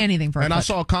 they'll say anything for her. And I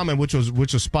saw a comment which was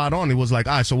spot on. It was like,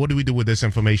 all right, so what do we do with this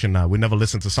information now? We never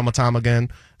listen to Summertime again.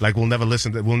 Like we'll never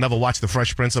watch The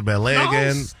Fresh Prince of Bel-Air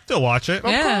again. Still watch it.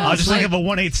 Yeah, I'll just think of a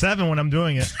 187 when I'm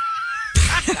doing it.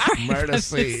 Murder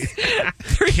scene.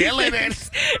 Killing it.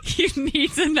 You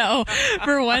need to know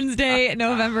for Wednesday,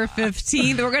 November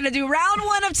 15th. We're going to do round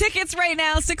one of tickets right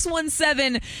now.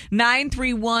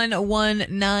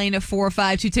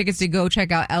 617-931-1945. 2 tickets to go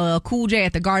check out LL Cool J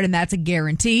at the Garden. That's a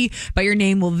guarantee. But your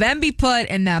name will then be put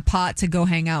in that pot to go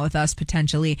hang out with us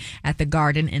potentially at the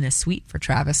Garden in a suite for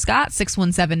Travis Scott.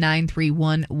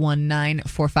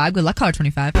 617-931-1945. Good luck, caller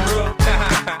 25.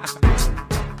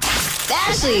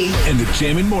 Ashley. And the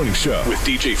Jammin' Morning Show with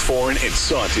DJ Foreign and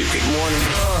Santi. Good morning.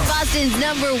 Boston's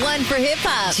 #1 for hip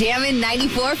hop. Jammin'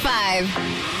 94.5.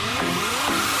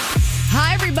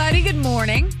 Hi, everybody. Good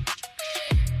morning.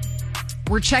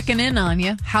 We're checking in on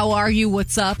you. How are you?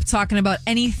 What's up? Talking about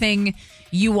anything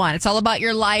you want. It's all about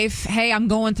your life. Hey, I'm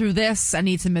going through this. I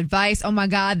need some advice. Oh my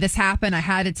God, this happened. I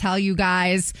had to tell you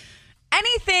guys.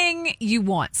 Anything you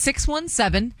want.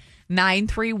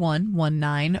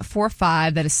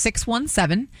 617-931-1945. That is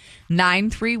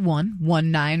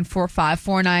 617-931-1945.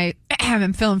 For and I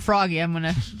am feeling froggy. I'm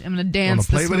gonna dance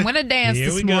this morning. I'm gonna dance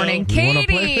this morning.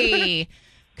 Katie.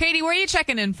 Katie, where are you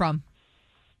checking in from?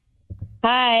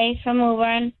 Hi, from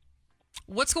Woburn.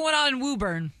 What's going on in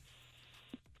Woburn?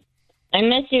 I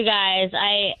miss you guys.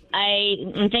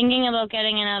 I'm thinking about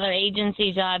getting another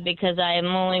agency job because I'm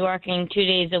only working 2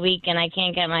 days a week and I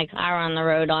can't get my car on the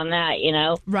road on that, you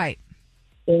know? Right.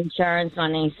 The insurance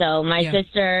money. So my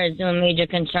sister is doing major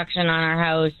construction on our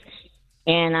house,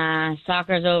 and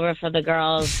soccer's over for the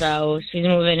girls. So she's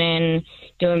moving in,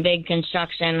 doing big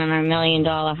construction on our $1 million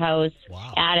house,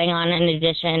 adding on an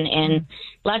addition, and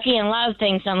Lucky and Love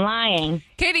thinks I'm lying.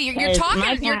 Katie, you're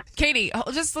talking. Katie,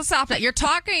 just let's stop that. You're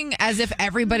talking as if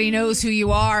everybody knows who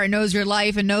you are and knows your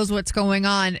life and knows what's going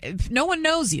on. No one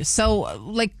knows you, so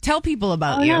like, tell people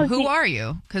about you. Who are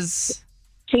you? Because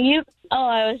to you. Oh,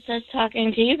 I was just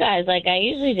talking to you guys like I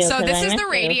usually do. So this is the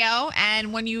radio,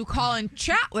 and when you call and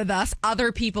chat with us,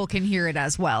 other people can hear it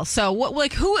as well. So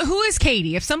who is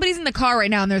Katie? If somebody's in the car right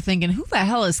now and they're thinking, who the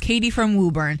hell is Katie from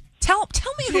Woburn? Tell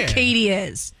me who Katie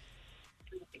is.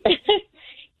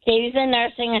 Katie's a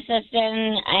nursing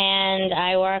assistant, and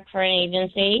I work for an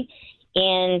agency,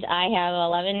 and I have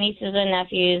 11 nieces and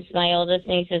nephews. My oldest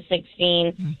niece is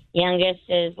 16. Youngest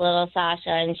is little Sasha,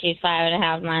 and she's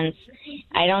 5.5 months.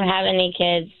 I don't have any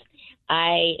kids.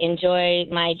 I enjoy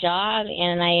my job,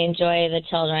 and I enjoy the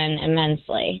children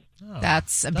immensely. Oh,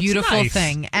 that's a beautiful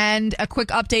thing. And a quick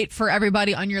update for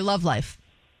everybody on your love life.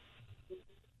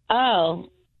 Oh,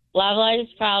 love life is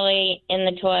probably in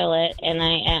the toilet, and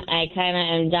I kind of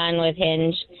am done with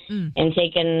Hinge and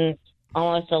taking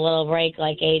almost a little break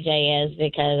like AJ is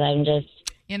because I'm just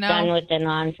done with the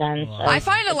nonsense. I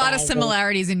find a lot of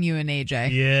similarities in you and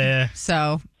AJ. Yeah.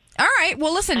 So, all right.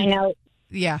 Well, listen. I know.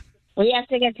 Yeah. We have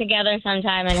to get together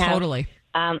sometime and have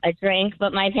a drink.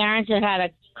 But my parents have had a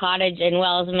cottage in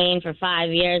Wells, Maine for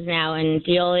 5 years now, and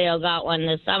Giolio got one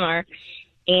this summer.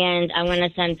 And I'm going to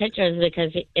send pictures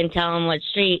and tell him what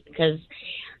street because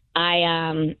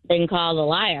I been called a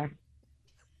liar.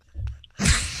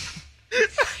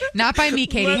 Not by me,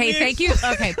 Katie. Hey, thank you.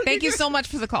 Okay, thank you so much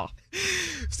for the call.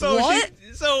 So what?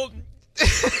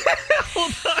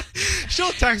 Hold on.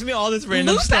 She'll text me all this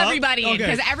random Loop stuff. everybody in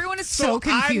because everyone is so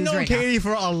confused I've known right Katie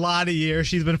for a lot of years.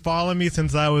 She's been following me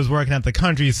since I was working at the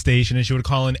country station, and she would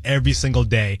call in every single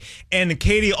day. And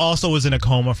Katie also was in a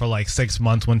coma for like 6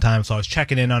 months one time, so I was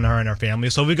checking in on her and her family.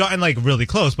 So we've gotten like really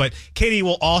close. But Katie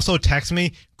will also text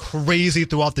me crazy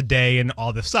throughout the day and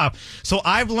all this stuff. So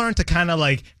I've learned to kind of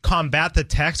like combat the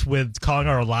text with calling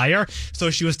her a liar.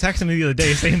 So she was texting me the other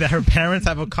day saying that her parents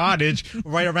have a cottage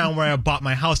right around where I bought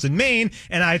my house in Maine,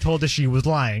 and I told her she was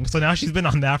lying. So now she's been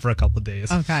on that for a couple of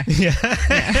days. Okay. Yeah.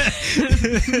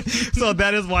 So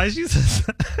that is why she says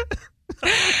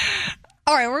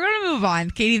All right, we're going to move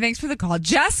on. Katie, thanks for the call.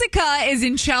 Jessica is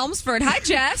in Chelmsford. Hi,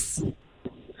 Jess.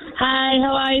 Hi,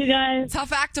 how are you guys?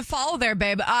 Tough act to follow there,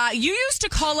 babe. You used to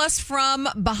call us from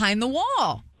behind the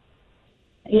wall.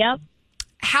 Yep.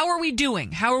 How are we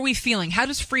doing? How are we feeling? How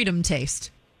does freedom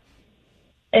taste?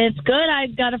 It's good.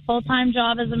 I've got a full-time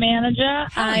job as a manager.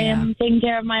 I am taking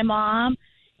care of my mom,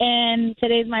 and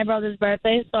today's my brother's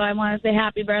birthday, so I want to say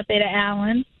happy birthday to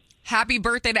Alan. Happy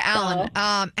birthday to Alan.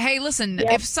 Hey, listen,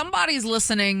 if somebody's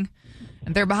listening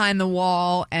and they're behind the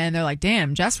wall and they're like,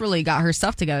 damn, Jess really got her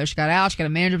stuff together. She got out, she got a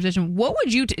manager position. What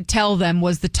would you tell them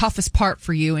was the toughest part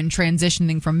for you in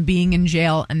transitioning from being in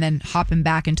jail and then hopping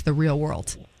back into the real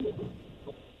world?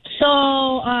 So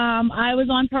I was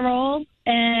on parole,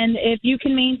 and if you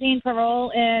can maintain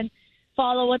parole and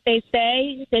follow what they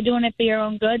say, they're doing it for your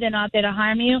own good. They're not there to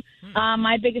harm you.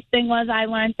 My biggest thing was I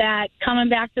learned that coming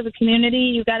back to the community,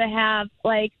 you got to have,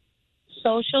 like,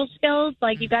 social skills.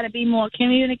 Like, you got to be more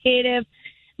communicative,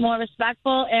 more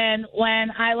respectful. And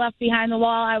when I left behind the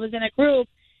wall, I was in a group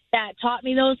that taught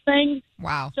me those things.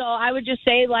 Wow. So I would just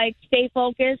say, like, stay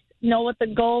focused, know what the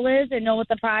goal is, and know what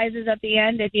the prize is at the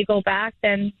end. If you go back,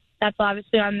 then that's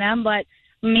obviously on them. But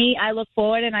me, I look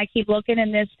forward and I keep looking,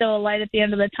 and there's still a light at the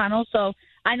end of the tunnel. So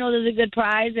I know there's a good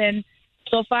prize, and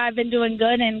so far I've been doing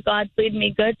good, and God's leading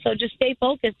me good. So just stay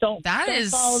focused. Don't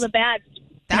follow the bad.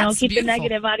 Keep beautiful. the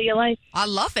negative out of your life. I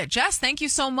love it. Jess, thank you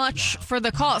so much for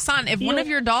the call. Son, if one of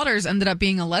your daughters ended up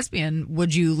being a lesbian,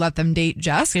 would you let them date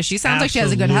Jess? Because she sounds like she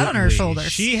has a good head on her shoulders.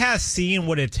 She has seen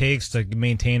what it takes to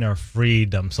maintain her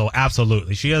freedom. So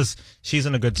absolutely. She's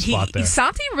in a good spot there.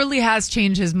 Santi really has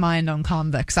changed his mind on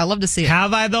convicts. I love to see it.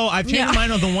 Have I, though? I've changed my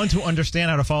mind on the ones who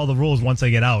understand how to follow the rules once they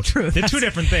get out. True. They're two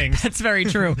different things. That's very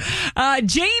true.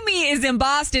 Jamie is in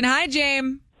Boston. Hi,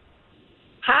 Jamie.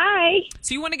 Hi.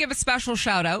 So you want to give a special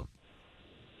shout out?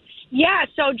 Yeah,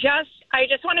 I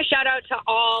just want to shout out to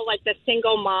all, like, the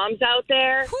single moms out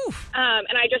there.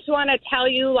 And I just want to tell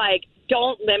you, like,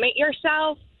 don't limit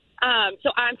yourself. So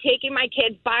I'm taking my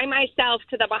kids by myself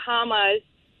to the Bahamas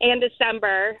in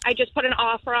December. I just put an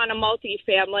offer on a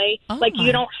multifamily.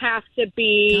 You don't have to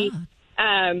be,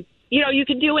 you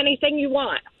can do anything you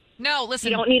want. No, listen.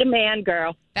 You don't need a man,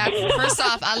 girl. First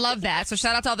off, I love that. So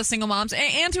shout out to all the single moms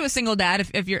and to a single dad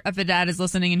if a dad is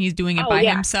listening and he's doing it by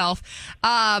himself.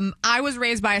 I was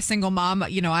raised by a single mom.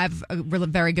 You know, I have a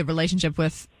very good relationship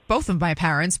with both of my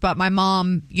parents, but my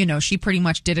mom, she pretty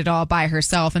much did it all by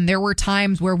herself. And there were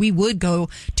times where we would go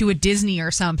to a Disney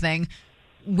or something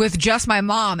with just my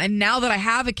mom. And now that I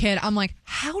have a kid, I'm like,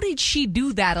 how did she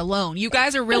do that alone? You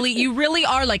guys are you really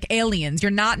are like aliens. You're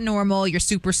not normal. You're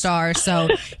superstars. So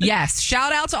yes,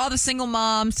 shout out to all the single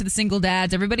moms, to the single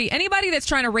dads, anybody that's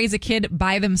trying to raise a kid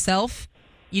by themselves.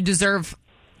 You deserve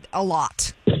a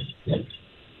lot.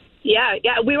 Yeah.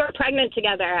 We were pregnant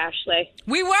together, Ashley.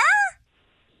 We were?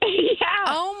 Yeah.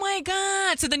 Oh my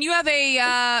God. So then you have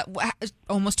a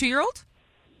almost 2-year-old?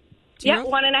 Yeah,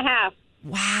 1.5.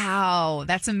 Wow,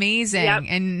 that's amazing. Yep.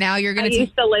 And now you're going to... I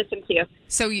used to listen to you.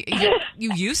 So you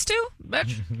used to?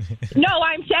 No,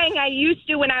 I'm saying I used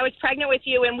to when I was pregnant with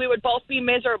you, and we would both be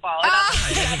miserable.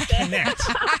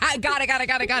 Got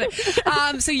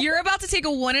it. So you're about to take a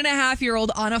 1.5-year-old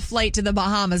on a flight to the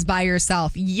Bahamas by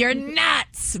yourself. You're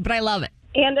nuts, but I love it.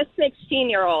 And a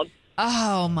 16-year-old.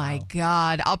 Oh, my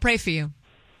God. I'll pray for you.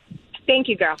 Thank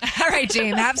you, girl. All right,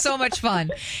 James, have so much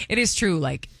fun. It is true,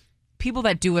 like, people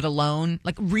that do it alone,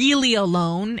 like really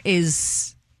alone,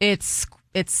 it's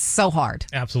so hard.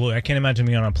 Absolutely. I can't imagine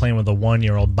being on a plane with a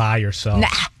 1-year-old by yourself. Nah.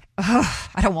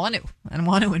 I don't want to. I don't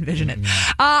want to envision it.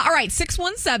 All right,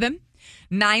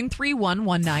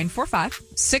 617-931-1945.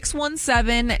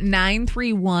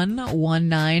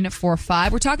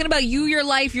 617-931-1945. We're talking about you, your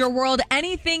life, your world,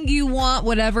 anything you want,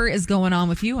 whatever is going on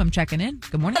with you. I'm checking in.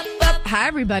 Good morning. Hi,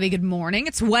 everybody. Good morning.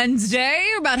 It's Wednesday.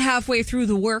 We're about halfway through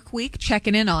the work week.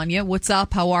 Checking in on you. What's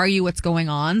up? How are you? What's going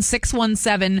on?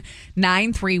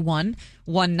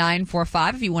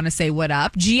 617-931-1945 if you want to say what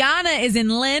up. Gianna is in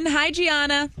Lynn. Hi,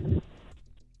 Gianna.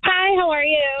 Hi, how are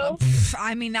you?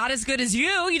 I mean, not as good as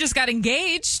you. You just got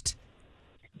engaged.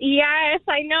 Yes,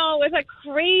 I know. It was a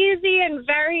crazy and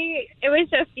it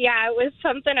was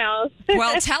something else.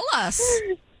 Well, tell us.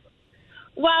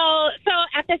 Well, so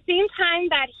at the same time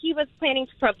that he was planning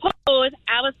to propose,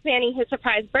 I was planning his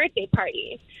surprise birthday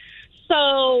party.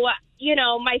 So,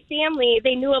 my family,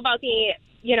 they knew about the,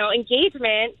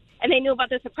 engagement, and they knew about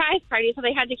the surprise party, so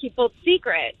they had to keep both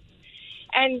secrets.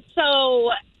 And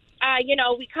so,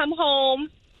 we come home,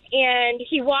 and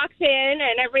he walks in,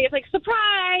 and everybody's like,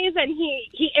 surprise! And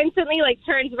he instantly,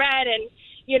 turns red, and,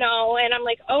 and I'm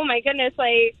like, oh, my goodness,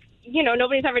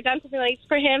 nobody's ever done something like this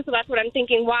for him, so that's what I'm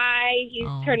thinking, why he's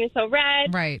turning so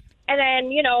red. Right. And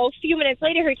then, a few minutes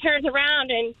later, he turns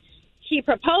around, and he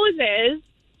proposes.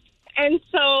 And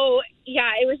so,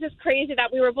 yeah, it was just crazy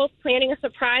that we were both planning a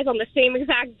surprise on the same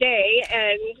exact day,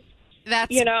 and...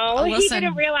 That's, he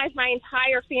didn't realize my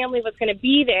entire family was going to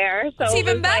be there. So it's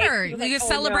even better. You could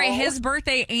celebrate his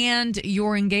birthday and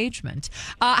your engagement.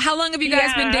 How long have you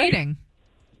guys been dating?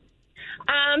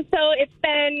 So it's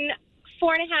been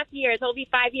 4.5 years. It'll be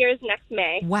 5 years next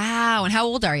May. Wow. And how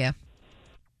old are you?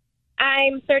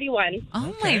 I'm 31.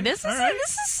 Oh, my. This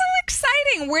is so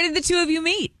exciting. Where did the two of you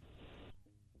meet?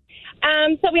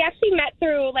 So we actually met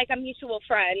through, a mutual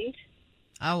friend.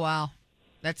 Oh, wow.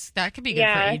 That could be good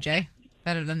for AJ.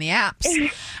 Better than the apps.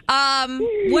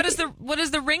 What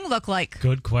does the ring look like?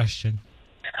 Good question.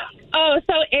 Oh,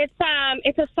 so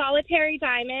it's a solitary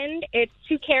diamond. It's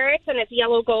 2 carats and it's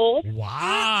yellow gold.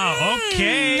 Wow.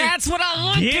 Okay. That's what I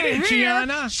love to hear.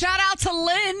 Gianna. Shout out to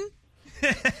Lynn.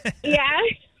 Yeah.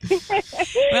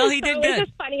 Well, he did good. It's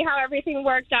just funny how everything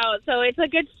worked out. So it's a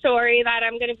good story that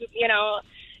I'm going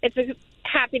to,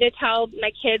 happy to tell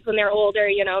my kids when they're older,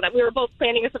 that we were both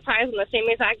planning a surprise on the same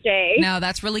exact day. No,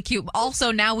 that's really cute.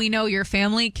 Also, now we know your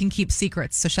family can keep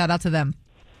secrets, so shout out to them.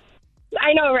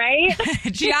 I know, right?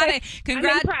 Gianna, I'm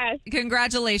impressed.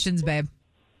 Congratulations, babe.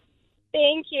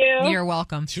 Thank you. You're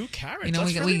welcome. 2 carats.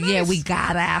 We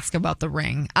gotta ask about the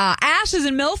ring. Ash is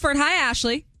in Milford. Hi,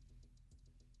 Ashley.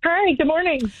 Hi, good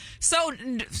morning. So,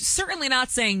 certainly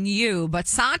not saying you, but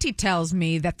Santi tells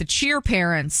me that the cheer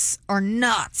parents are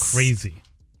nuts. Crazy.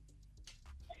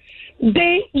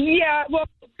 Well,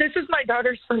 this is my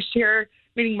daughter's first year,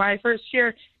 meaning my first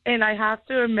year, and I have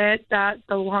to admit that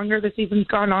the longer the season's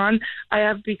gone on, I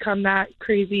have become that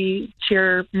crazy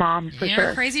cheer mom for sure. You're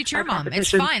a crazy cheer mom. It's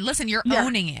fine. Listen, you're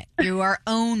owning it. You are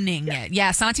owning it.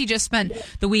 Yeah, Santi just spent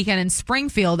the weekend in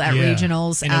Springfield at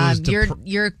regionals.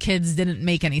 Your kids didn't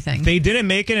make anything. They didn't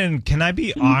make it, and can I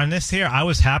be honest here? I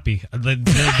was happy.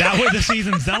 That way the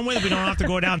season's done with. We don't have to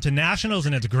go down to nationals,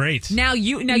 and it's great. Now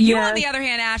you on the other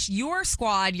hand, Ash, your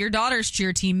squad, your daughter's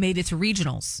cheer team made it to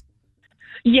regionals.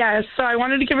 Yes, so I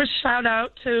wanted to give a shout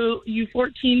out to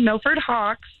U14 Milford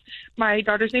Hawks. My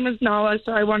daughter's name is Nala,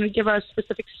 so I wanted to give a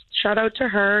specific shout out to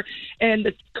her. And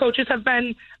the coaches have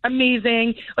been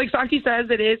amazing. Like Santi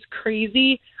says, it is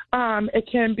crazy. It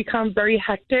can become very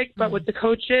hectic, but with the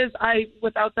coaches,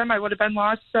 without them, I would have been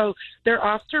lost. So they're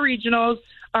off to regionals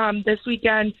this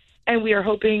weekend, and we are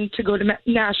hoping to go to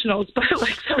nationals. But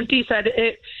like Santi said,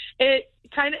 it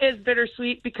kind of is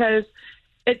bittersweet because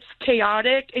it's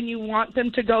chaotic and you want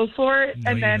them to go for it.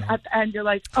 And then at the end, you're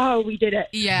like, oh, we did it.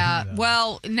 Yeah.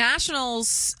 Well,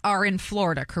 nationals are in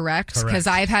Florida, correct? Because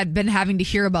I've been having to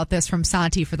hear about this from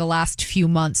Santi for the last few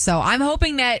months. So I'm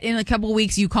hoping that in a couple of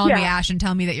weeks you call me, Ash, and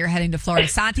tell me that you're heading to Florida.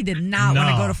 Santi did not want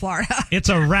to go to Florida. It's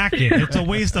a racket. It's a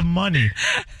waste of money.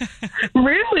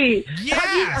 Really?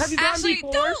 Yes. Have you gone Ashley,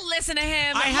 before? don't listen to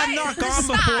him. I have not gone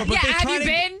before. But have you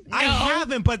been? No. I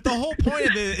haven't, but the whole point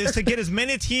of it is to get as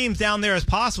many teams down there as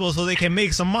possible so they can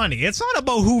make some money. It's not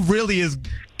about who really is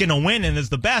going to win and is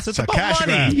the best. It's about cash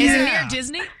money. grab. Is it near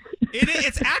Disney?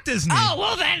 It's at Disney. Oh,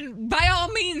 well then, by all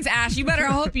means, Ash, you better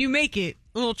hope you make it.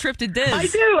 A little trip to Disney.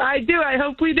 I do. I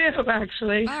hope we do,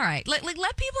 actually. All right. Let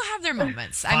people have their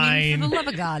moments. I mean, for the love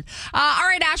of God. All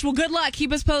right, Ash, well, good luck.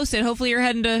 Keep us posted. Hopefully you're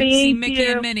heading to see Mickey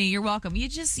and Minnie. You're welcome. You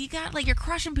got, you're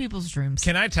crushing people's dreams.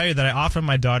 Can I tell you that I offered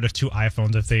my daughter 2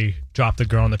 iPhones if they dropped the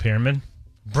girl in the pyramid?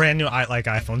 Brand new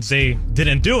iPhones. They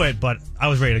didn't do it, but I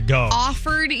was ready to go.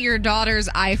 Offered your daughter's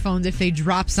iPhones if they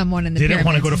drop someone in the Didn't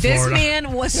want to go to Florida. This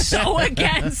man was so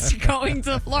against going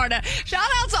to Florida. Shout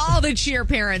out to all the cheer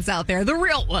parents out there, the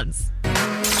real ones.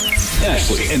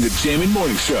 Ashley and the Jammin'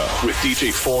 Morning Show with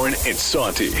DJ Foreign and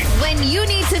Santi. When you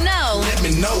need to know, let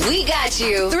me know. We got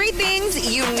you. 3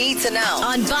 things you need to know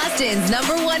on Boston's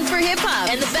 #1 for hip hop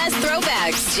and the best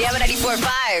throwbacks. Jammin'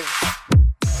 94.5.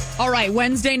 All right,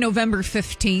 Wednesday, November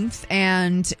 15th,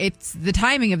 and it's the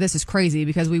timing of this is crazy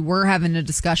because we were having a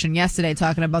discussion yesterday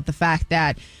talking about the fact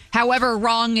that however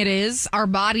wrong it is, our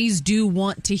bodies do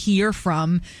want to hear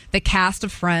from the cast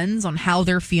of Friends on how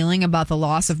they're feeling about the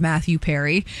loss of Matthew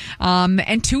Perry.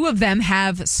 And two of them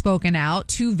have spoken out,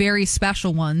 two very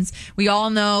special ones. We all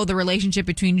know the relationship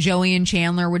between Joey and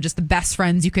Chandler were just the best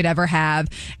friends you could ever have.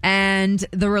 And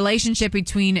the relationship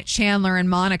between Chandler and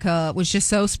Monica was just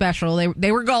so special.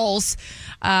 They were goals.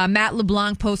 Matt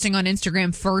LeBlanc posting on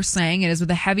Instagram first saying, "It is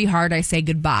with a heavy heart I say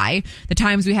goodbye. The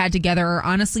times we had together are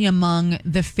honestly among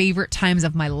the favorite times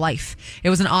of my life. It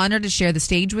was an honor to share the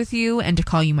stage with you and to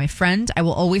call you my friend. I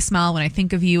will always smile when I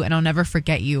think of you, and I'll never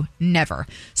forget you. Never.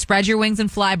 Spread your wings and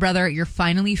fly, brother. You're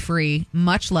finally free.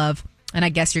 Much love. And I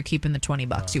guess you're keeping the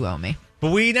 $20 you owe me."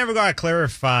 But we never got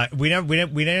clarified. We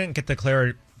didn't get the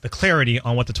clarity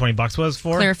on what the $20 was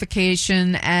for.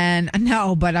 Clarification and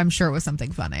no, but I'm sure it was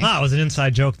something funny. Ah, it was an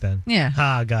inside joke then.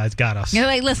 Yeah. Guys, got us. You're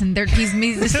like, listen,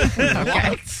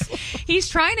 okay. He's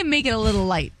trying to make it a little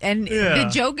light, and the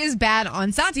joke is bad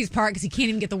on Santi's part because he can't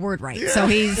even get the word right. Yeah. So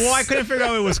he's. Well, I couldn't figure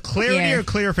out it was clarity or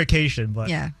clarification, but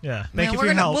yeah. Thank you for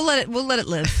your help. We'll let it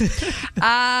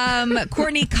live.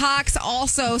 Courtney Cox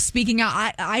also speaking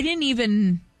out. I didn't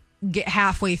even get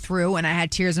halfway through and I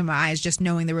had tears in my eyes just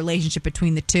knowing the relationship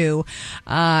between the two.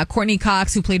 Courtney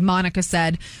Cox, who played Monica,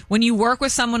 said, "When you work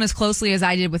with someone as closely as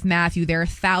I did with Matthew, there are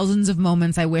thousands of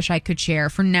moments I wish I could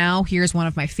share. For now, here's one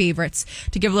of my favorites.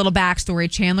 To give a little backstory,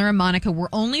 Chandler and Monica were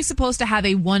only supposed to have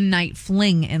a one-night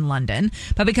fling in London,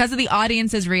 but because of the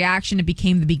audience's reaction, it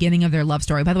became the beginning of their love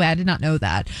story." By the way, I did not know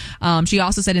that. She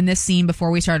also said in this scene, before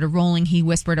we started rolling, he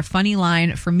whispered a funny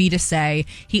line for me to say.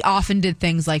 He often did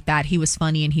things like that. He was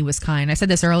funny and he was kind. I said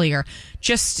this earlier.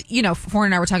 Just, Fawn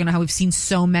and I were talking about how we've seen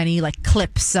so many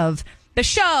clips of the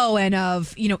show and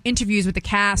of, interviews with the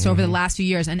cast over the last few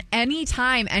years. And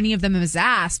anytime any of them is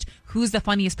asked, who's the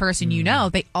funniest person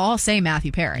they all say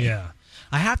Matthew Perry. Yeah.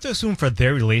 I have to assume for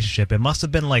their relationship, it must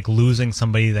have been like losing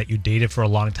somebody that you dated for a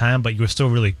long time, but you were still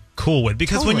really cool with.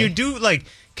 Because when you do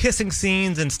kissing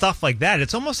scenes and stuff like that,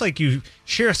 it's almost like you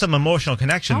share some emotional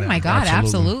connection there. Oh my God,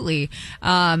 absolutely.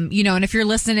 And if you're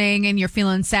listening and you're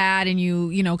feeling sad and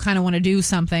you kind of want to do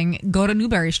something, go to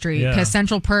Newberry Street because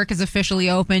Central Perk is officially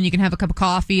open. You can have a cup of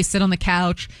coffee, sit on the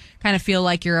couch, kind of feel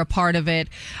like you're a part of it.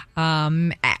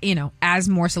 As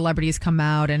more celebrities come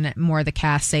out and more of the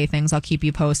cast say things, I'll keep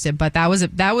you posted. But that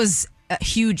was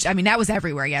huge. I mean, that was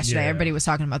everywhere yesterday. Everybody was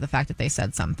talking about the fact that they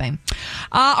said something.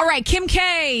 All right. Kim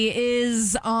K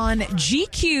is on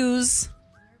GQ's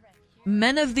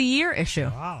Men of the Year issue.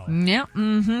 Wow. Yeah.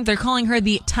 Mm-hmm. They're calling her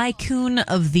the Tycoon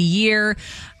of the Year.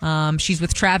 She's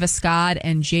with Travis Scott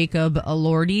and Jacob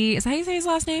Elordi. Is that how you say his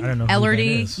last name? I don't know Elordi.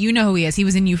 Who that is. You know who he is. He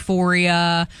was in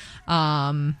Euphoria.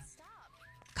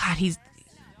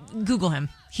 Google him.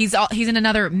 He's in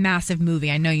another massive movie.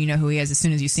 I know you know who he is as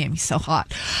soon as you see him. He's so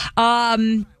hot.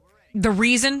 The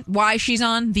reason why she's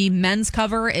on the men's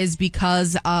cover is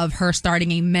because of her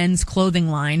starting a men's clothing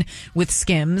line with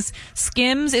Skims.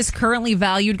 Skims is currently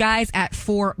valued, guys, at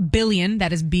 $4 billion.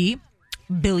 That is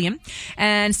billion,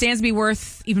 and stands to be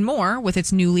worth even more with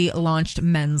its newly launched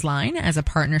men's line as a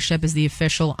partnership as the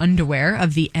official underwear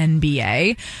of the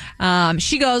NBA.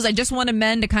 She goes, "I just wanted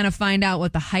men to kind of find out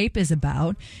what the hype is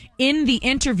about." In the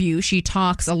interview, she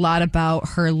talks a lot about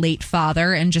her late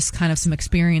father and just kind of some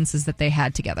experiences that they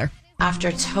had together.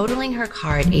 After totaling her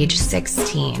car at age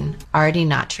 16, already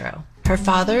not true. Her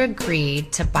father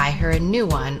agreed to buy her a new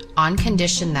one on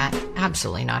condition that,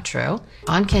 absolutely not true,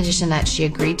 on condition that she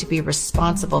agreed to be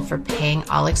responsible for paying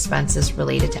all expenses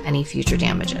related to any future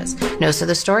damages. No, so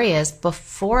the story is,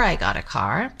 before I got a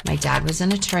car, my dad was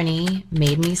an attorney,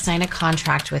 made me sign a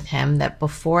contract with him that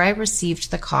before I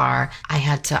received the car, I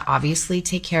had to obviously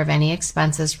take care of any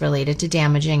expenses related to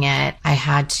damaging it. I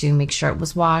had to make sure it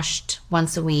was washed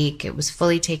once a week. It was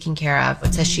fully taken care of.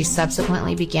 It says she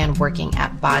subsequently began working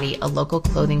at Body, a local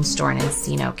clothing store in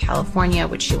Encino, California,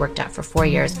 which she worked at for 4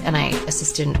 years, and I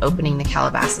assisted in opening the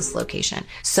Calabasas location.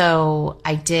 So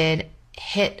I did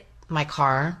hit my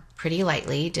car pretty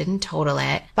lightly, didn't total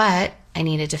it, but I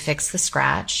needed to fix the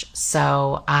scratch.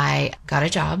 So I got a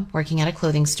job working at a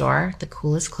clothing store, the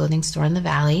coolest clothing store in the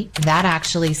Valley. That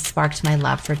actually sparked my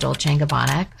love for Dolce &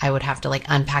 Gabbana. I would have to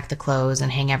unpack the clothes and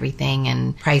hang everything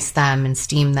and price them and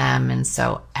steam them. And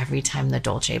so every time the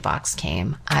Dolce box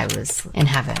came, I was in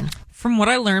heaven. From what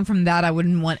I learned from that, I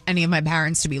wouldn't want any of my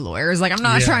parents to be lawyers. I'm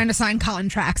not trying to sign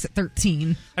contracts at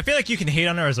 13. I feel like you can hate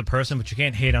on her as a person, but you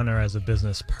can't hate on her as a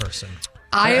business person.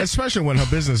 Especially when her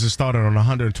business is started on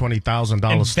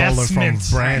 $120,000 stolen from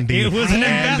Brandy. It was an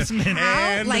investment.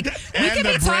 We could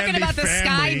be talking about the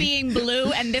sky being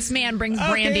blue, and this man brings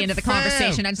Brandy into the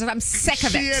conversation. I'm sick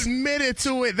of it. She admitted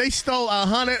to it. They stole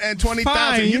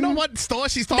 $120,000. You know what store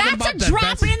she's talking about? That's a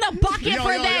drop in the bucket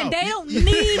for them. They don't need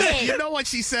it. You know what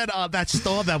she said? That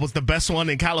store that was the best one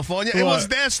in California. It was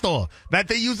their store that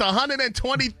they used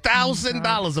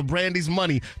 $120,000 of Brandy's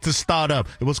money to start up.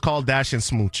 It was called Dash and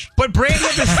Smooch. But Brandy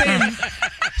had the same.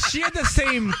 She had the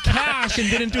same cash and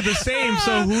didn't do the same.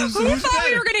 So who's thought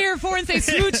we were going to hear Foreign say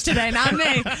smooch today? Not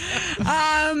me.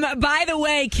 By the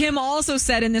way, Kim also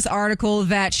said in this article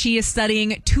that she is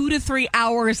studying 2 to 3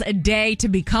 hours a day to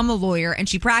become a lawyer, and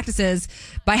she practices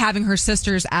by having her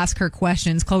sisters ask her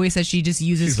questions. Chloe says she just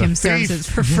uses Kim's services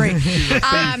for free.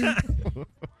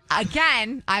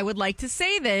 Again, I would like to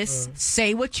say this.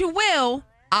 Say what you will.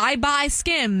 I buy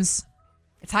Skims.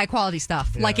 It's high quality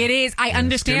stuff. Yeah. Like it is. I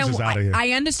understand.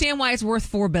 I understand why it's worth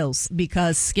 $4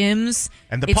 because Skims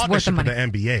and the it's partnership worth the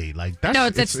with the NBA. Like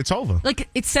that's it's over. Like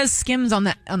it says Skims on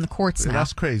the courts now.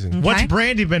 That's crazy. Okay? What's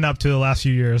Brandy been up to the last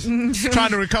few years?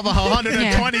 Trying to recover her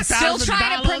 $120,000. Still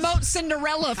trying to promote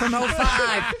Cinderella from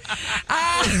 05.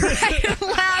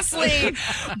 Lastly,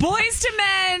 Boyz II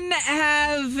Men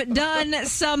have done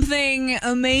something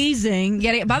amazing.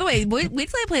 By the way, wait till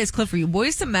I play this clip for you.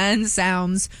 Boyz II Men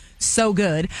sounds so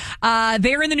good.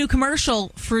 They're in the new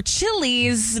commercial for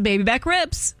Chili's baby back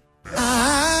ribs.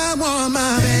 I want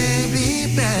my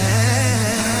baby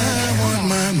back. I want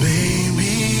my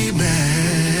baby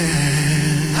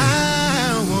back.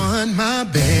 I want my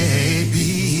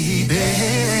baby, baby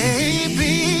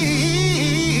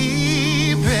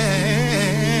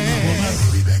back.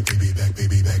 Baby back, baby back,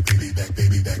 baby back, baby back,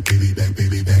 baby back, baby back,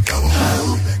 baby back.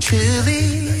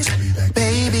 Chili's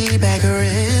baby back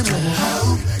ribs.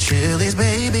 Chili's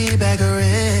baby back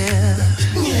ribs.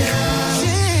 Chili's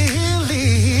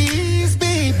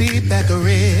baby back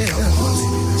ribs.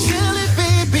 Chili's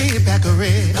baby back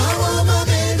ribs. I want my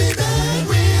baby back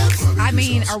ribs. I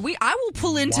mean, I will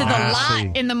pull into the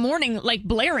lot in the morning, like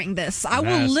blaring this. I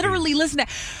will literally listen to.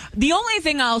 The only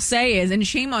thing I'll say is, and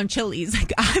shame on Chili's,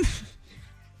 like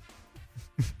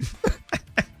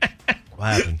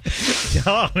What happened?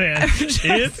 Oh, man.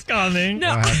 It's coming. No,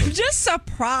 I'm just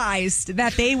surprised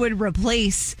that they would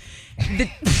replace the...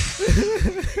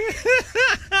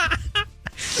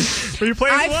 I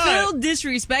feel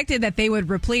disrespected that they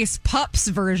would replace Pup's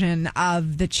version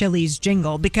of the Chili's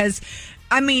jingle because,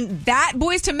 I mean, that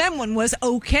Boyz II Men one was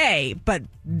okay, but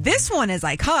this one is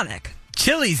iconic.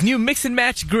 Chili's new Mix and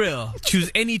Match Grill.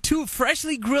 Choose any 2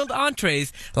 freshly grilled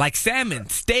entrees like salmon,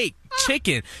 steak,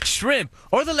 chicken, shrimp,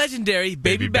 or the legendary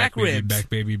baby back ribs.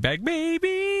 Baby back,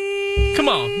 baby. Come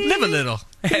on, live a little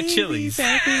at Chili's.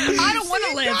 I don't want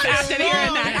to live after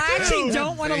hearing that. I actually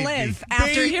don't want to live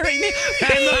after hearing that.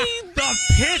 The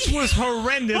pitch was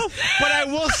horrendous, but I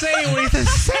will say when he says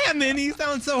salmon, he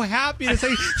sounds so happy to say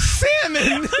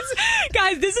salmon.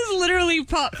 Guys, this is literally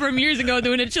Pup from years ago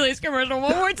doing a Chili's commercial.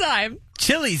 One more time.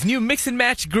 Chili's new Mix and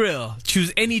Match Grill.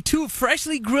 Choose any 2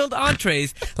 freshly grilled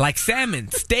entrees like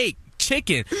salmon, steak,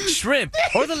 chicken, shrimp,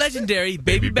 or the legendary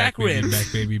baby back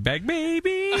ribs. Baby back,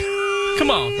 baby.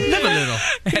 Come on, live a little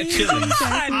at Chili's.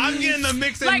 I'm getting the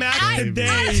Mix and Match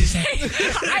today.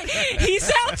 He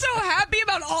sounds so happy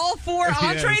about all 4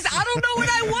 entrees. I don't know what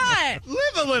I want.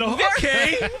 Live a little.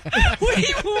 Okay.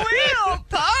 We will,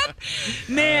 Pup.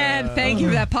 Man, thank you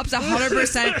for that. Pup's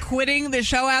 100% quitting the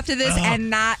show after this and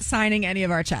not signing any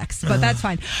of our checks. But that's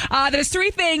fine. There's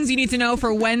 3 things you need to know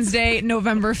for Wednesday,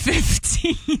 November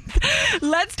 15th.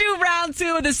 Let's do round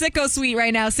 2 of the Sicko Suite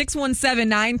right now.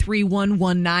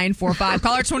 617-931-1945.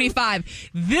 Caller 25.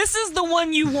 This is the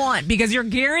one you want because you're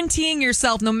guaranteeing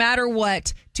yourself, no matter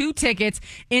what, 2 tickets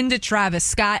into Travis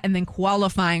Scott and then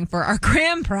qualifying for our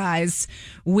grand prize,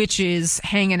 which is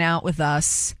hanging out with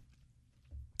us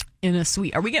in a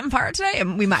suite. Are we getting fired today?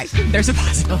 We might. There's a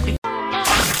possibility.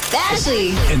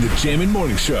 Ashley and the Jammin'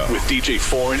 Morning Show with DJ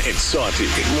Foreign and Santi.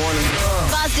 Good morning.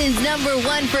 Boston's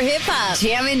 #1 for hip hop.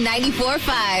 Jammin'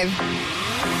 94.5.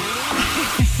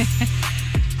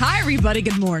 Hi, everybody.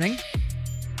 Good morning.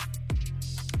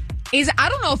 I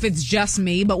don't know if it's just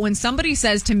me, but when somebody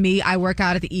says to me, I work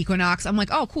out at the Equinox, I'm like,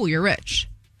 oh, cool, you're rich.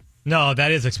 No,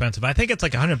 that is expensive. I think it's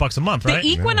like $100 a month, right? The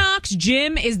Equinox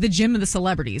gym is the gym of the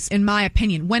celebrities, in my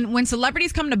opinion. When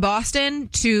celebrities come to Boston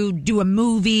to do a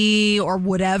movie or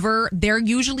whatever, they're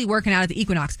usually working out at the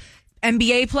Equinox.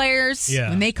 NBA players,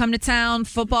 when they come to town,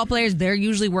 football players, they're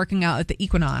usually working out at the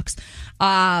Equinox.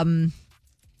 There's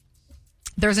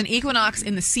an Equinox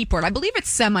in the Seaport. I believe it's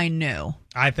semi-new.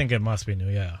 I think it must be new,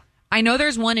 yeah. I know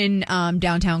there's one in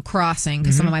downtown Crossing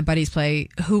because some of my buddies play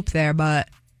hoop there, but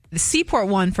the Seaport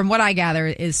one, from what I gather,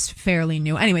 is fairly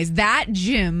new. Anyways, that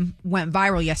gym went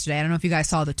viral yesterday. I don't know if you guys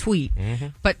saw the tweet,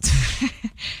 but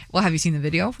well, have you seen the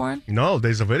video for it? No,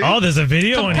 there's a video. Oh, there's a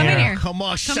video in come here. in here. Come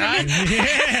on, Come shy. in here.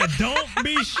 Yeah, don't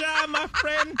be shy, my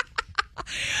friend.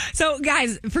 So,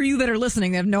 guys, for you that are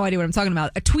listening, they have no idea what I'm talking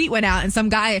about. A tweet went out, and some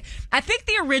guy, I think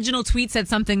the original tweet said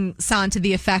something, Son, to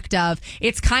the effect of,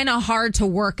 it's kind of hard to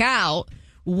work out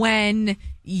when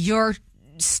you're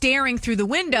staring through the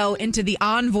window into the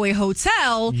Envoy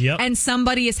Hotel and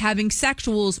somebody is having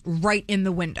sexuals right in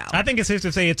the window. I think it's safe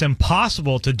to say it's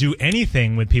impossible to do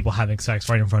anything with people having sex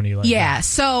right in front of you like that.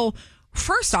 So,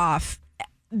 first off,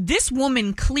 this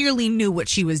woman clearly knew what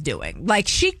she was doing. Like,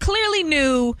 she clearly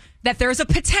knew that there's a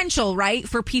potential, right,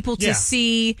 for people to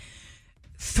see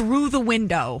through the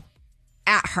window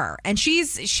at her. And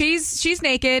she's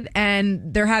naked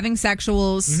and they're having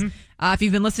sexuals. If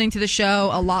you've been listening to the show,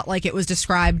 a lot like it was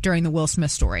described during the Will Smith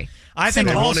story. I think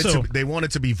they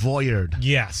wanted to be voyeured.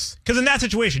 Yes. Because in that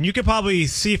situation, you could probably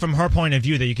see from her point of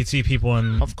view that you could see people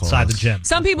inside the gym.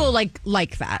 Some people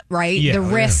like that, right? Yeah. The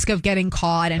risk of getting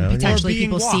caught and potentially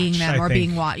people seeing them or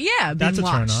being watched. Yeah, that's being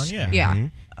a turn watched. on, Yeah.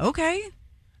 Okay.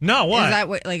 No, what?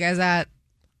 Is that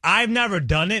I've never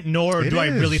done it, nor do I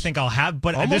really think I'll have.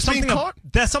 But Almost there's being caught?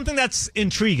 That's something that's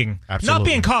intriguing. Absolutely. Not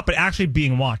being caught, but actually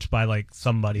being watched by like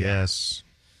somebody. Yes,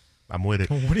 I'm with it.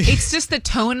 It's just the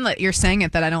tone that you're saying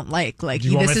it that I don't like. Like, Do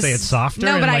you want me this to say is it's softer?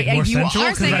 No, but and more you sensual?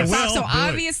 are saying 'Cause it's I soft. So will. Do it.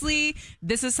 obviously,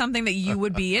 this is something that you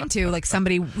would be into. Like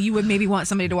you would maybe want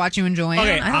somebody to watch you enjoy.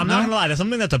 Okay, I don't I'm know. not gonna lie. There's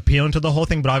something that's appealing to the whole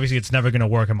thing, but obviously it's never gonna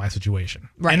work in my situation,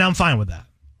 and I'm fine with that.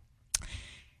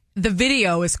 The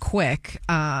video is quick.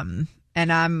 And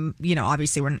I'm,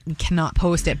 obviously we cannot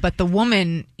post it, but the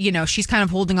woman, she's kind of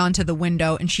holding on to the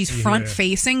window and she's front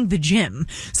facing the gym.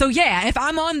 So yeah, if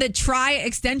I'm on the try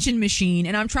extension machine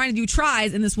and I'm trying to do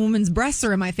tries and this woman's breasts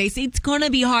are in my face, it's going to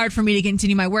be hard for me to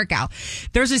continue my workout.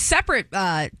 There's a separate,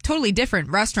 totally different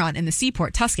restaurant in the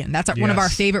Seaport, Tuscan. That's one of our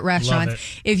favorite restaurants.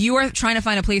 If you are trying to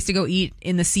find a place to go eat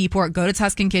in the Seaport, go to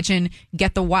Tuscan Kitchen,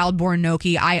 get the Wild Boar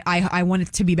Gnocchi. I want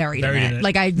it to be buried in it.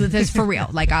 Like this for real.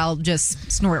 Like I'll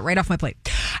just snort it right off my plate.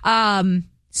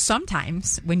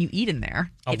 Sometimes when you eat in there,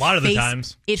 a lot of the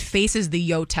times it faces the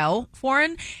Yotel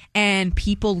foreign, and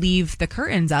people leave the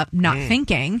curtains up, not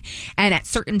thinking. And at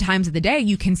certain times of the day,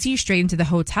 you can see straight into the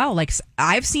hotel. Like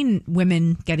I've seen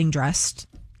women getting dressed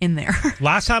in there.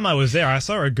 Last time I was there, I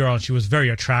saw a girl and she was very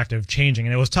attractive, changing,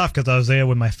 and it was tough because I was there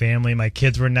with my family. My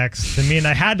kids were next to me, and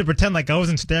I had to pretend like I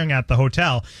wasn't staring at the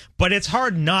hotel. But it's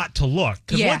hard not to look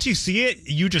because once you see it,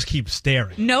 you just keep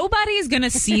staring. Nobody's gonna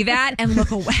see that and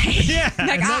look away.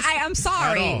 Like I'm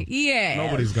sorry.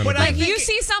 Nobody's gonna. But like you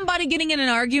see somebody getting in an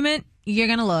argument, you're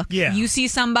gonna look. Yeah. You see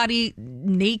somebody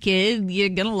naked, you're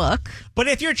gonna look. But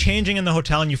if you're changing in the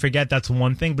hotel and you forget, that's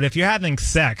one thing. But if you're having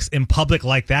sex in public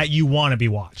like that, you want to be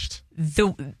watched.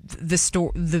 The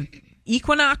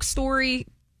Equinox story,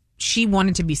 she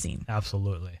wanted to be seen.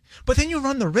 Absolutely. But then you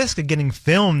run the risk of getting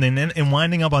filmed and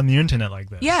winding up on the internet like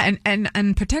this. Yeah,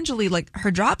 and potentially like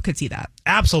her job could see that.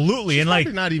 Absolutely. She's and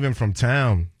probably not even from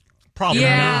town. Probably not.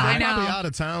 I know. Probably out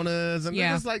of towners, and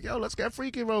they're just like, yo, let's get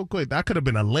freaky real quick. That could have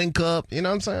been a link up, you know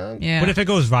what I'm saying? Yeah. But if it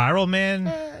goes viral, man,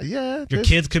 your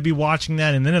kids could be watching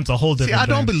that, and then it's a whole different I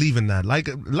don't thing. believe in that. Like,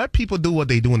 let people do what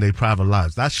they do in their private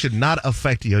lives. That should not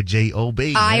affect your job.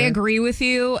 I agree with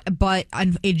you, but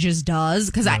it just does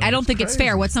because I don't think it's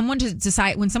fair. When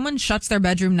someone shuts their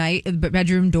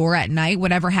bedroom door at night,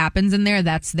 whatever happens in there,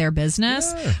 that's their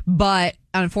business. Yeah. But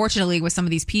unfortunately, with some of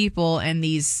these people in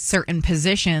these certain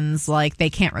positions, like they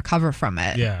can't recover from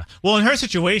it. Yeah. Well, in her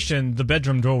situation, the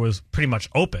bedroom door was pretty much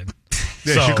open.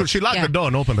 Yeah, she locked the door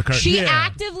and opened the curtain. She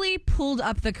actively pulled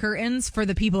up the curtains for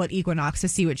the people at Equinox to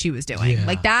see what she was doing. Yeah.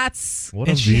 Like that's what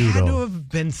a and view, she had though. to have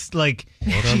been like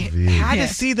What she a view. had to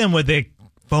see them with their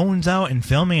phones out and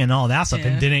filming and all that stuff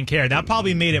and didn't care. That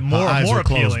probably made it more eyes were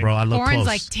appealing. closed, bro. I look Lauren's close.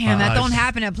 like, damn, that don't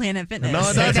happen at Planet Fitness. No,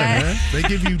 it doesn't, man. They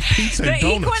give you pizza The and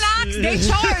donuts. Equinox, they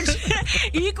charge.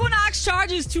 Equinox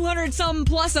charges $200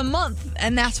 plus a month,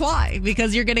 and that's why,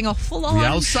 because you're getting a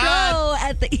full-on show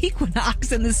at the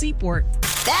Equinox in the Seaport.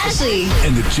 Ashley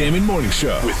And the Jammin' Morning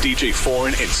Show with DJ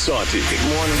Foreign and Santi. Good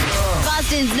morning.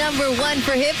 Boston's #1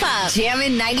 for hip hop.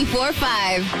 Jammin'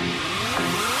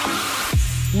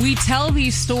 94.5. We tell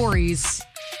these stories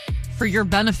for your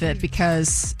benefit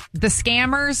because the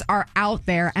scammers are out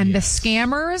there, and the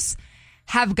scammers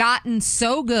have gotten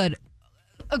so good.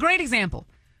 A great example.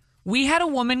 We had a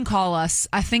woman call us,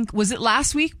 I think, was it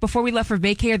last week before we left for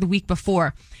vacay or the week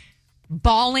before,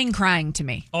 bawling, crying to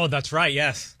me. Oh, that's right.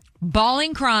 Yes.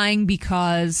 Bawling, crying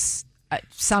because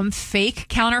some fake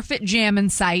counterfeit jamming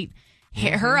site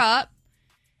hit her up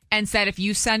and said, if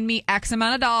you send me X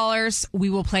amount of dollars, we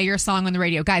will play your song on the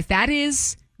radio. Guys, that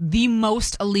is the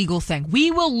most illegal thing. We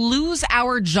will lose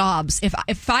our jobs.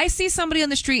 If I see somebody on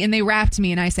the street and they rap to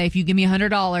me and I say, if you give me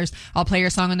 $100, I'll play your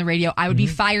song on the radio, I would be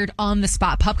fired on the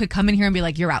spot. Pup could come in here and be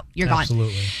like, you're out. You're gone.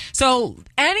 Absolutely. So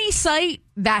any site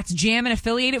that's Jammin'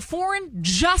 affiliated, Foreign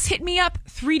just hit me up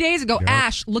 3 days ago. Yep.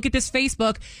 Ash, look at this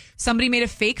Facebook. Somebody made a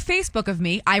fake Facebook of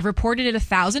me. I've reported it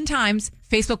 1,000 times.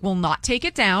 Facebook will not take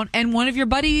it down. And one of your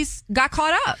buddies got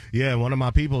caught up. Yeah, one of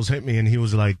my peoples hit me and he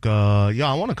was like,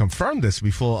 I want to confirm this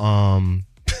before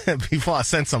before I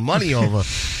send some money over.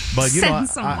 But you know,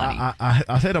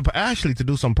 I hit up Ashley to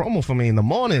do some promo for me in the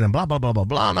morning and blah blah blah blah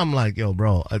blah. And I'm like, yo,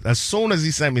 bro, as soon as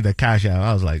he sent me the Cash App,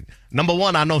 I was like, number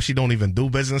one, I know she don't even do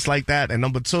business like that. And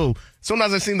number two, as soon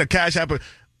as I seen the Cash App,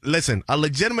 listen, a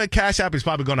legitimate Cash App is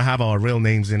probably going to have our real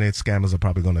names in it. Scammers are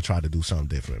probably going to try to do something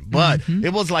different. But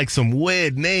it was like some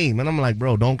weird name. And I'm like,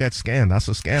 bro, don't get scammed. That's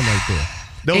a scam right there.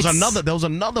 There was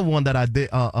another one that I did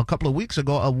a couple of weeks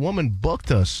ago. A woman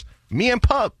booked us, me and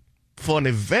Pup, for an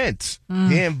event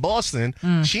here in Boston.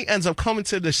 She ends up coming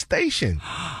to the station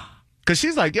because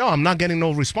she's like, yo, I'm not getting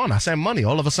no response. I sent money.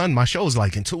 All of a sudden, my show is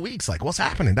like in 2 weeks. Like, what's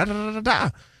happening? Da, da, da, da, da.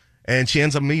 And she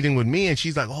ends up meeting with me, and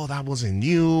she's like, "Oh, that wasn't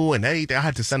you," and anything. I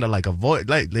had to send her like a voice.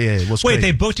 Like, yeah, it was. Wait,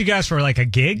 crazy. They booked you guys for like a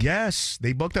gig? Yes,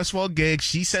 they booked us for a gig.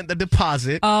 She sent the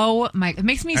deposit. Oh my! It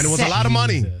makes me. And it was sick. a lot of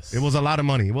money. It was a lot of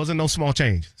money. It wasn't no small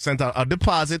change. Sent a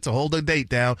deposit to hold the date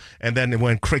down, and then it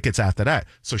went crickets after that.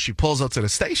 So she pulls up to the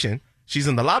station. She's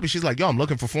in the lobby. She's like, yo, I'm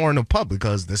looking for Foreign Pub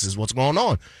because this is what's going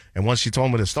on. And once she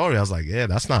told me the story, I was like, yeah,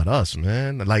 that's not us,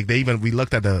 man. Like, we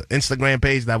looked at the Instagram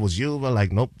page. That was you. We're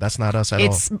like, nope, that's not us at all.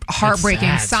 It's heartbreaking.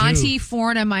 It's sad, Santi,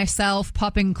 Foreign, and myself,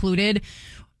 Pup included,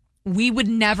 we would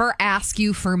never ask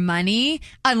you for money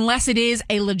unless it is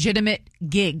a legitimate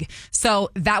gig.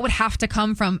 So that would have to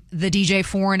come from the DJ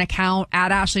Foreign account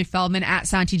at Ashley Feldman, at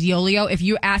Santi Diolio. If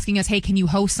you're asking us, hey, can you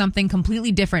host something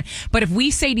completely different? But if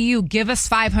we say to you, give us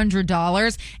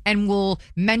 $500 and we'll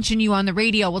mention you on the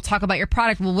radio, we'll talk about your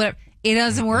product, we'll whatever. It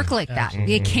doesn't work like that.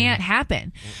 It can't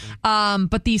happen.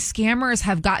 But these scammers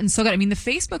have gotten so good. I mean, the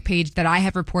Facebook page that I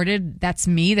have reported, that's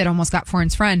me, that almost got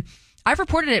Foreign's friend. I've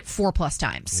reported it 4+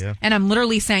 times. Yeah. And I'm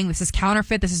literally saying this is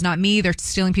counterfeit. This is not me. They're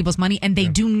stealing people's money, and they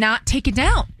do not take it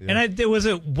down. Yeah. And there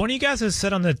was one of you guys has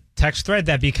said on the text thread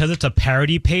that because it's a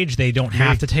parody page, they don't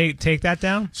have to take that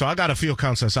down. So I got a few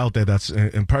accounts that's out there that's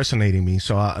impersonating me.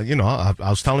 So I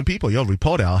was telling people, yo,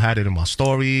 report it. I had it in my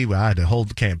story. I had the whole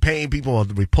campaign. People were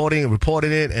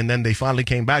reporting it, and then they finally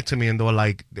came back to me and they were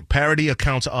like, the parody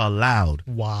accounts are allowed.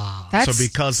 Wow. That's so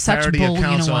because such parody bull,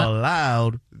 accounts you know are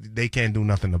allowed, they can't do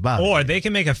nothing about it. Or they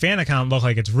can make a fan account look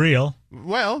like it's real.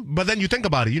 Well, but then you think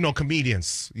about it,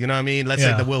 comedians, you know what I mean? Let's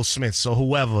say the Will Smiths or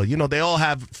whoever, they all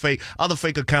have other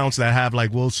fake accounts that have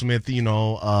like Will Smith,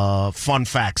 fun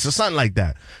facts or something like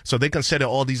that. So they consider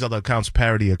all these other accounts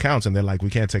parody accounts and they're like, we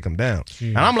can't take them down.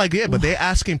 And I'm like, yeah, but they're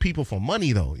asking people for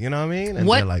money though, you know what I mean? And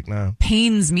they're like, no.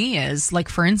 Pains me is, like,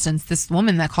 for instance, this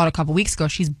woman that called a couple weeks ago,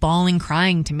 she's bawling,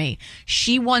 crying to me.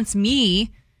 She wants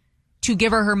me to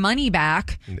give her money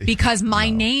back because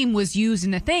my name was used in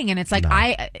the thing. And it's like,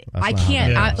 I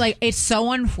can't, it's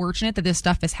so unfortunate that this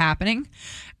stuff is happening.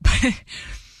 But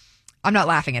I'm not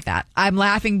laughing at that. I'm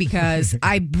laughing because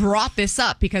I brought this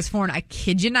up because, Foreign, I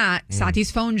kid you not, Santi's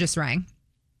phone just rang.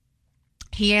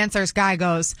 He answers, guy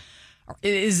goes,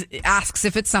 asks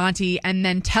if it's Santi, and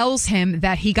then tells him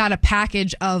that he got a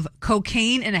package of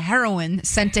cocaine and heroin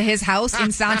sent to his house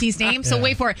in Santi's name. So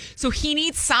wait for it. So he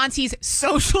needs Santi's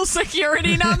social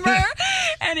security number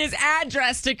and his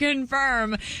address to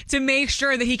confirm, to make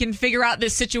sure that he can figure out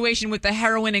this situation with the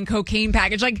heroin and cocaine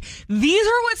package. Like, these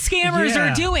are what scammers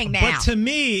are doing now. But to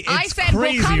me, it's I said,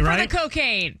 crazy, we'll come right? for the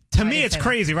cocaine. To me, it's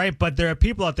crazy, right? But there are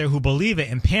people out there who believe it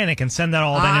and panic and send out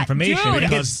all that information. Dude,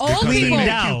 because old they people make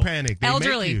you panic. They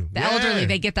elderly. make you. The elderly.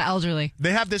 They get the elderly.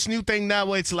 They have this new thing now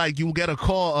where it's like you get a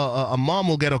call, a mom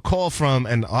will get a call from,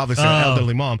 and obviously an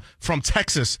elderly mom, from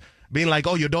Texas, being like,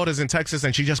 oh, your daughter's in Texas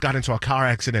and she just got into a car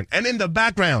accident. And in the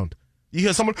background, you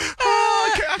hear someone,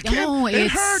 I can't. No,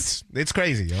 it hurts. It's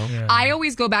crazy, yo. Yeah. I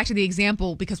always go back to the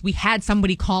example because we had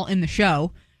somebody call in the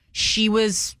show. She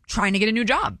was trying to get a new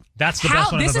job. That's the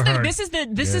best one I've ever heard. This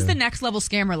is the next level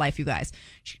scammer life, you guys.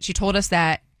 She told us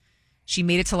that she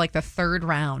made it to like the 3rd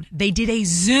round. They did a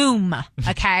Zoom,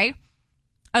 okay?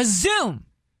 A Zoom.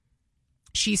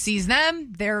 She sees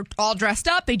them. They're all dressed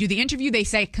up. They do the interview. They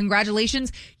say,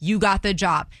 congratulations, you got the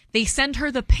job. They send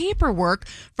her the paperwork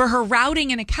for her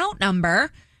routing and account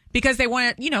number because they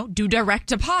want to, do direct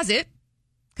deposit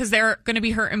because they're going to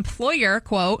be her employer,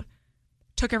 quote,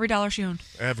 Took every dollar she owned.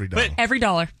 Every dollar. But Every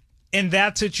dollar. in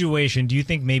that situation, do you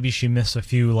think maybe she missed a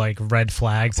few like red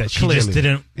flags that she Clearly. just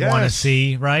didn't want to Yes.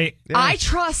 see, right? Yes. I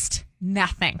trust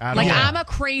nothing. At Like all. I'm a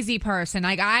crazy person.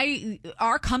 Like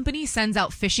our company sends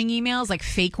out phishing emails, like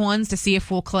fake ones, to see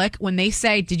if we'll click. When they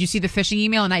say, "Did you see the phishing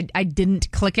email?" and I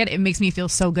didn't click it, it makes me feel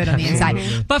so good on the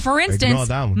inside. But for Ignore instance,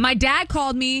 that one. my dad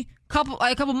called me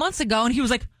a couple months ago, and he was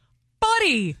like,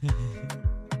 "Buddy,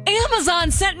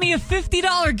 Amazon sent me a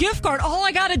 $50 gift card. All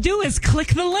I got to do is click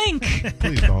the link."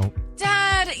 Please don't.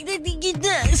 Dad,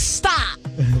 stop.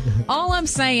 All I'm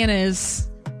saying is,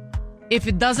 if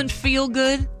it doesn't feel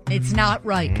good, it's not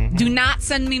right. Mm-hmm. Do not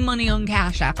send me money on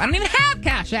Cash App. I don't even have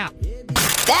Cash App.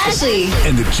 Ashley,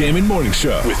 And the Jammin' Morning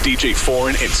Show with DJ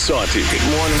Foreign and Santi. Good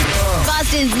morning.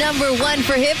 Boston's #1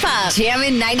 for hip hop.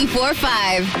 Jammin'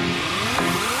 94.5.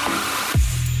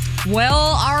 Well,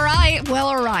 all right.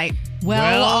 All right.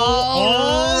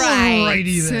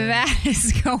 alrighty So then. that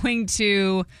is going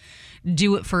to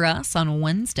do it for us on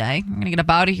Wednesday. We're going to get up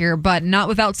out of here, but not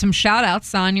without some shout outs.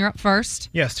 Son, you're up first.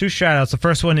 Yes, 2 shout outs. The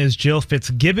first one is Jill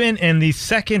Fitzgibbon, and the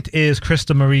second is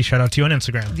Krista Marie. Shout out to you on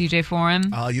Instagram. DJ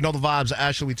Foreign. You know the vibes.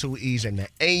 Ashley with 2 E's in the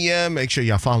AM. Make sure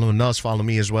y'all following us. Follow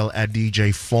me as well at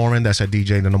DJ Foreign. That's at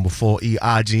DJ the number 4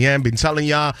 EIGN. Been telling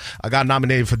y'all I got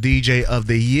nominated for DJ of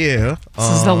the Year. This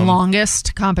is the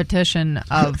longest competition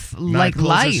of like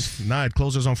life. It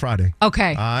closes on Friday.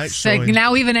 Okay. All right. So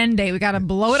now we have an end date. We got to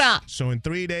blow it up. So in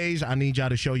 3 days, I need y'all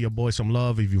to show your boy some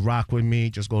love. If you rock with me,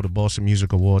 just go to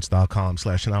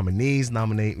BostonMusicAwards.com/nominees.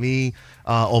 Nominate me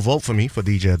or vote for me for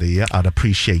DJ of the Year. I'd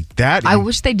appreciate that. I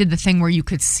wish they did the thing where you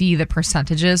could see the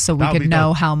percentages so we That would could be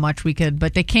know dope. how much we could,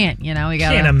 but they can't, We Can't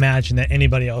got to. imagine that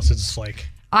anybody else is like.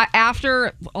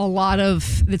 After a lot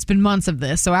of, it's been months of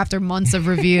this, so after months of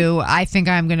review, I think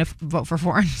I'm going to vote for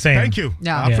Foreign. Same. Thank you.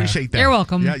 Yeah. I appreciate that. You're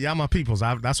welcome. Yeah, y'all my peoples.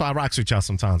 That's why I rocks with y'all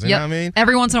sometimes. You Yep. know what I mean?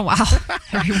 Every once in a while.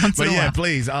 Every once But in a yeah, while.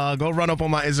 please go run up on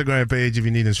my Instagram page if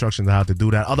you need instructions on how to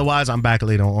do that. Otherwise, I'm back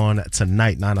later on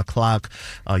tonight, 9 o'clock.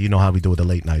 You know how we do with the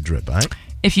late night drip, all right?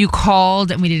 If you called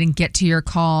and we didn't get to your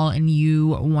call and you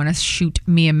want to shoot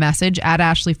me a message, at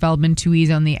Ashley Feldman, 2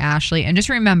 E's on the Ashley. And just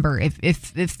remember, if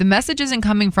the message isn't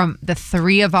coming from the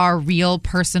 3 of our real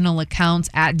personal accounts,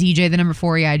 at DJ the number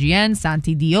 4 EIGN,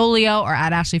 Santi Diolio, or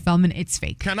at Ashley Feldman, it's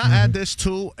fake. Can I add this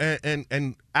too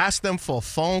and ask them for a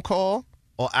phone call?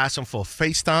 Or ask them for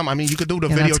FaceTime. I mean, you could do the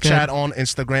video that's good. chat on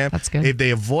Instagram. That's good. If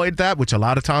they avoid that, which a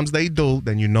lot of times they do,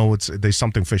 then you know there's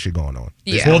something fishy going on.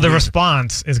 Yeah. Well, the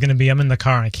response is going to be, I'm in the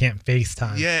car and I can't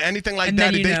FaceTime. Yeah, anything like And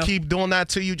that. then If you they know. keep doing that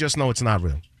to you, just know it's not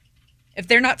real. If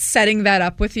they're not setting that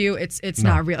up with you, it's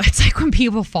not real. It's like when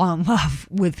people fall in love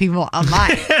with people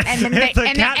online, and then It's a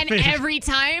and catfish. every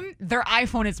time their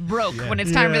iPhone is broke when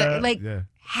it's time for Yeah.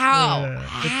 how? Yeah.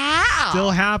 How?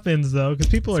 Still happens though, because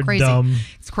people are crazy. dumb.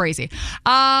 It's crazy.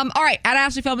 All right, at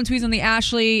Ashley Feldman, tweets on the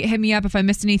Ashley. Hit me up if I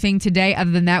missed anything today.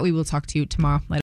 Other than that, we will talk to you tomorrow. Later.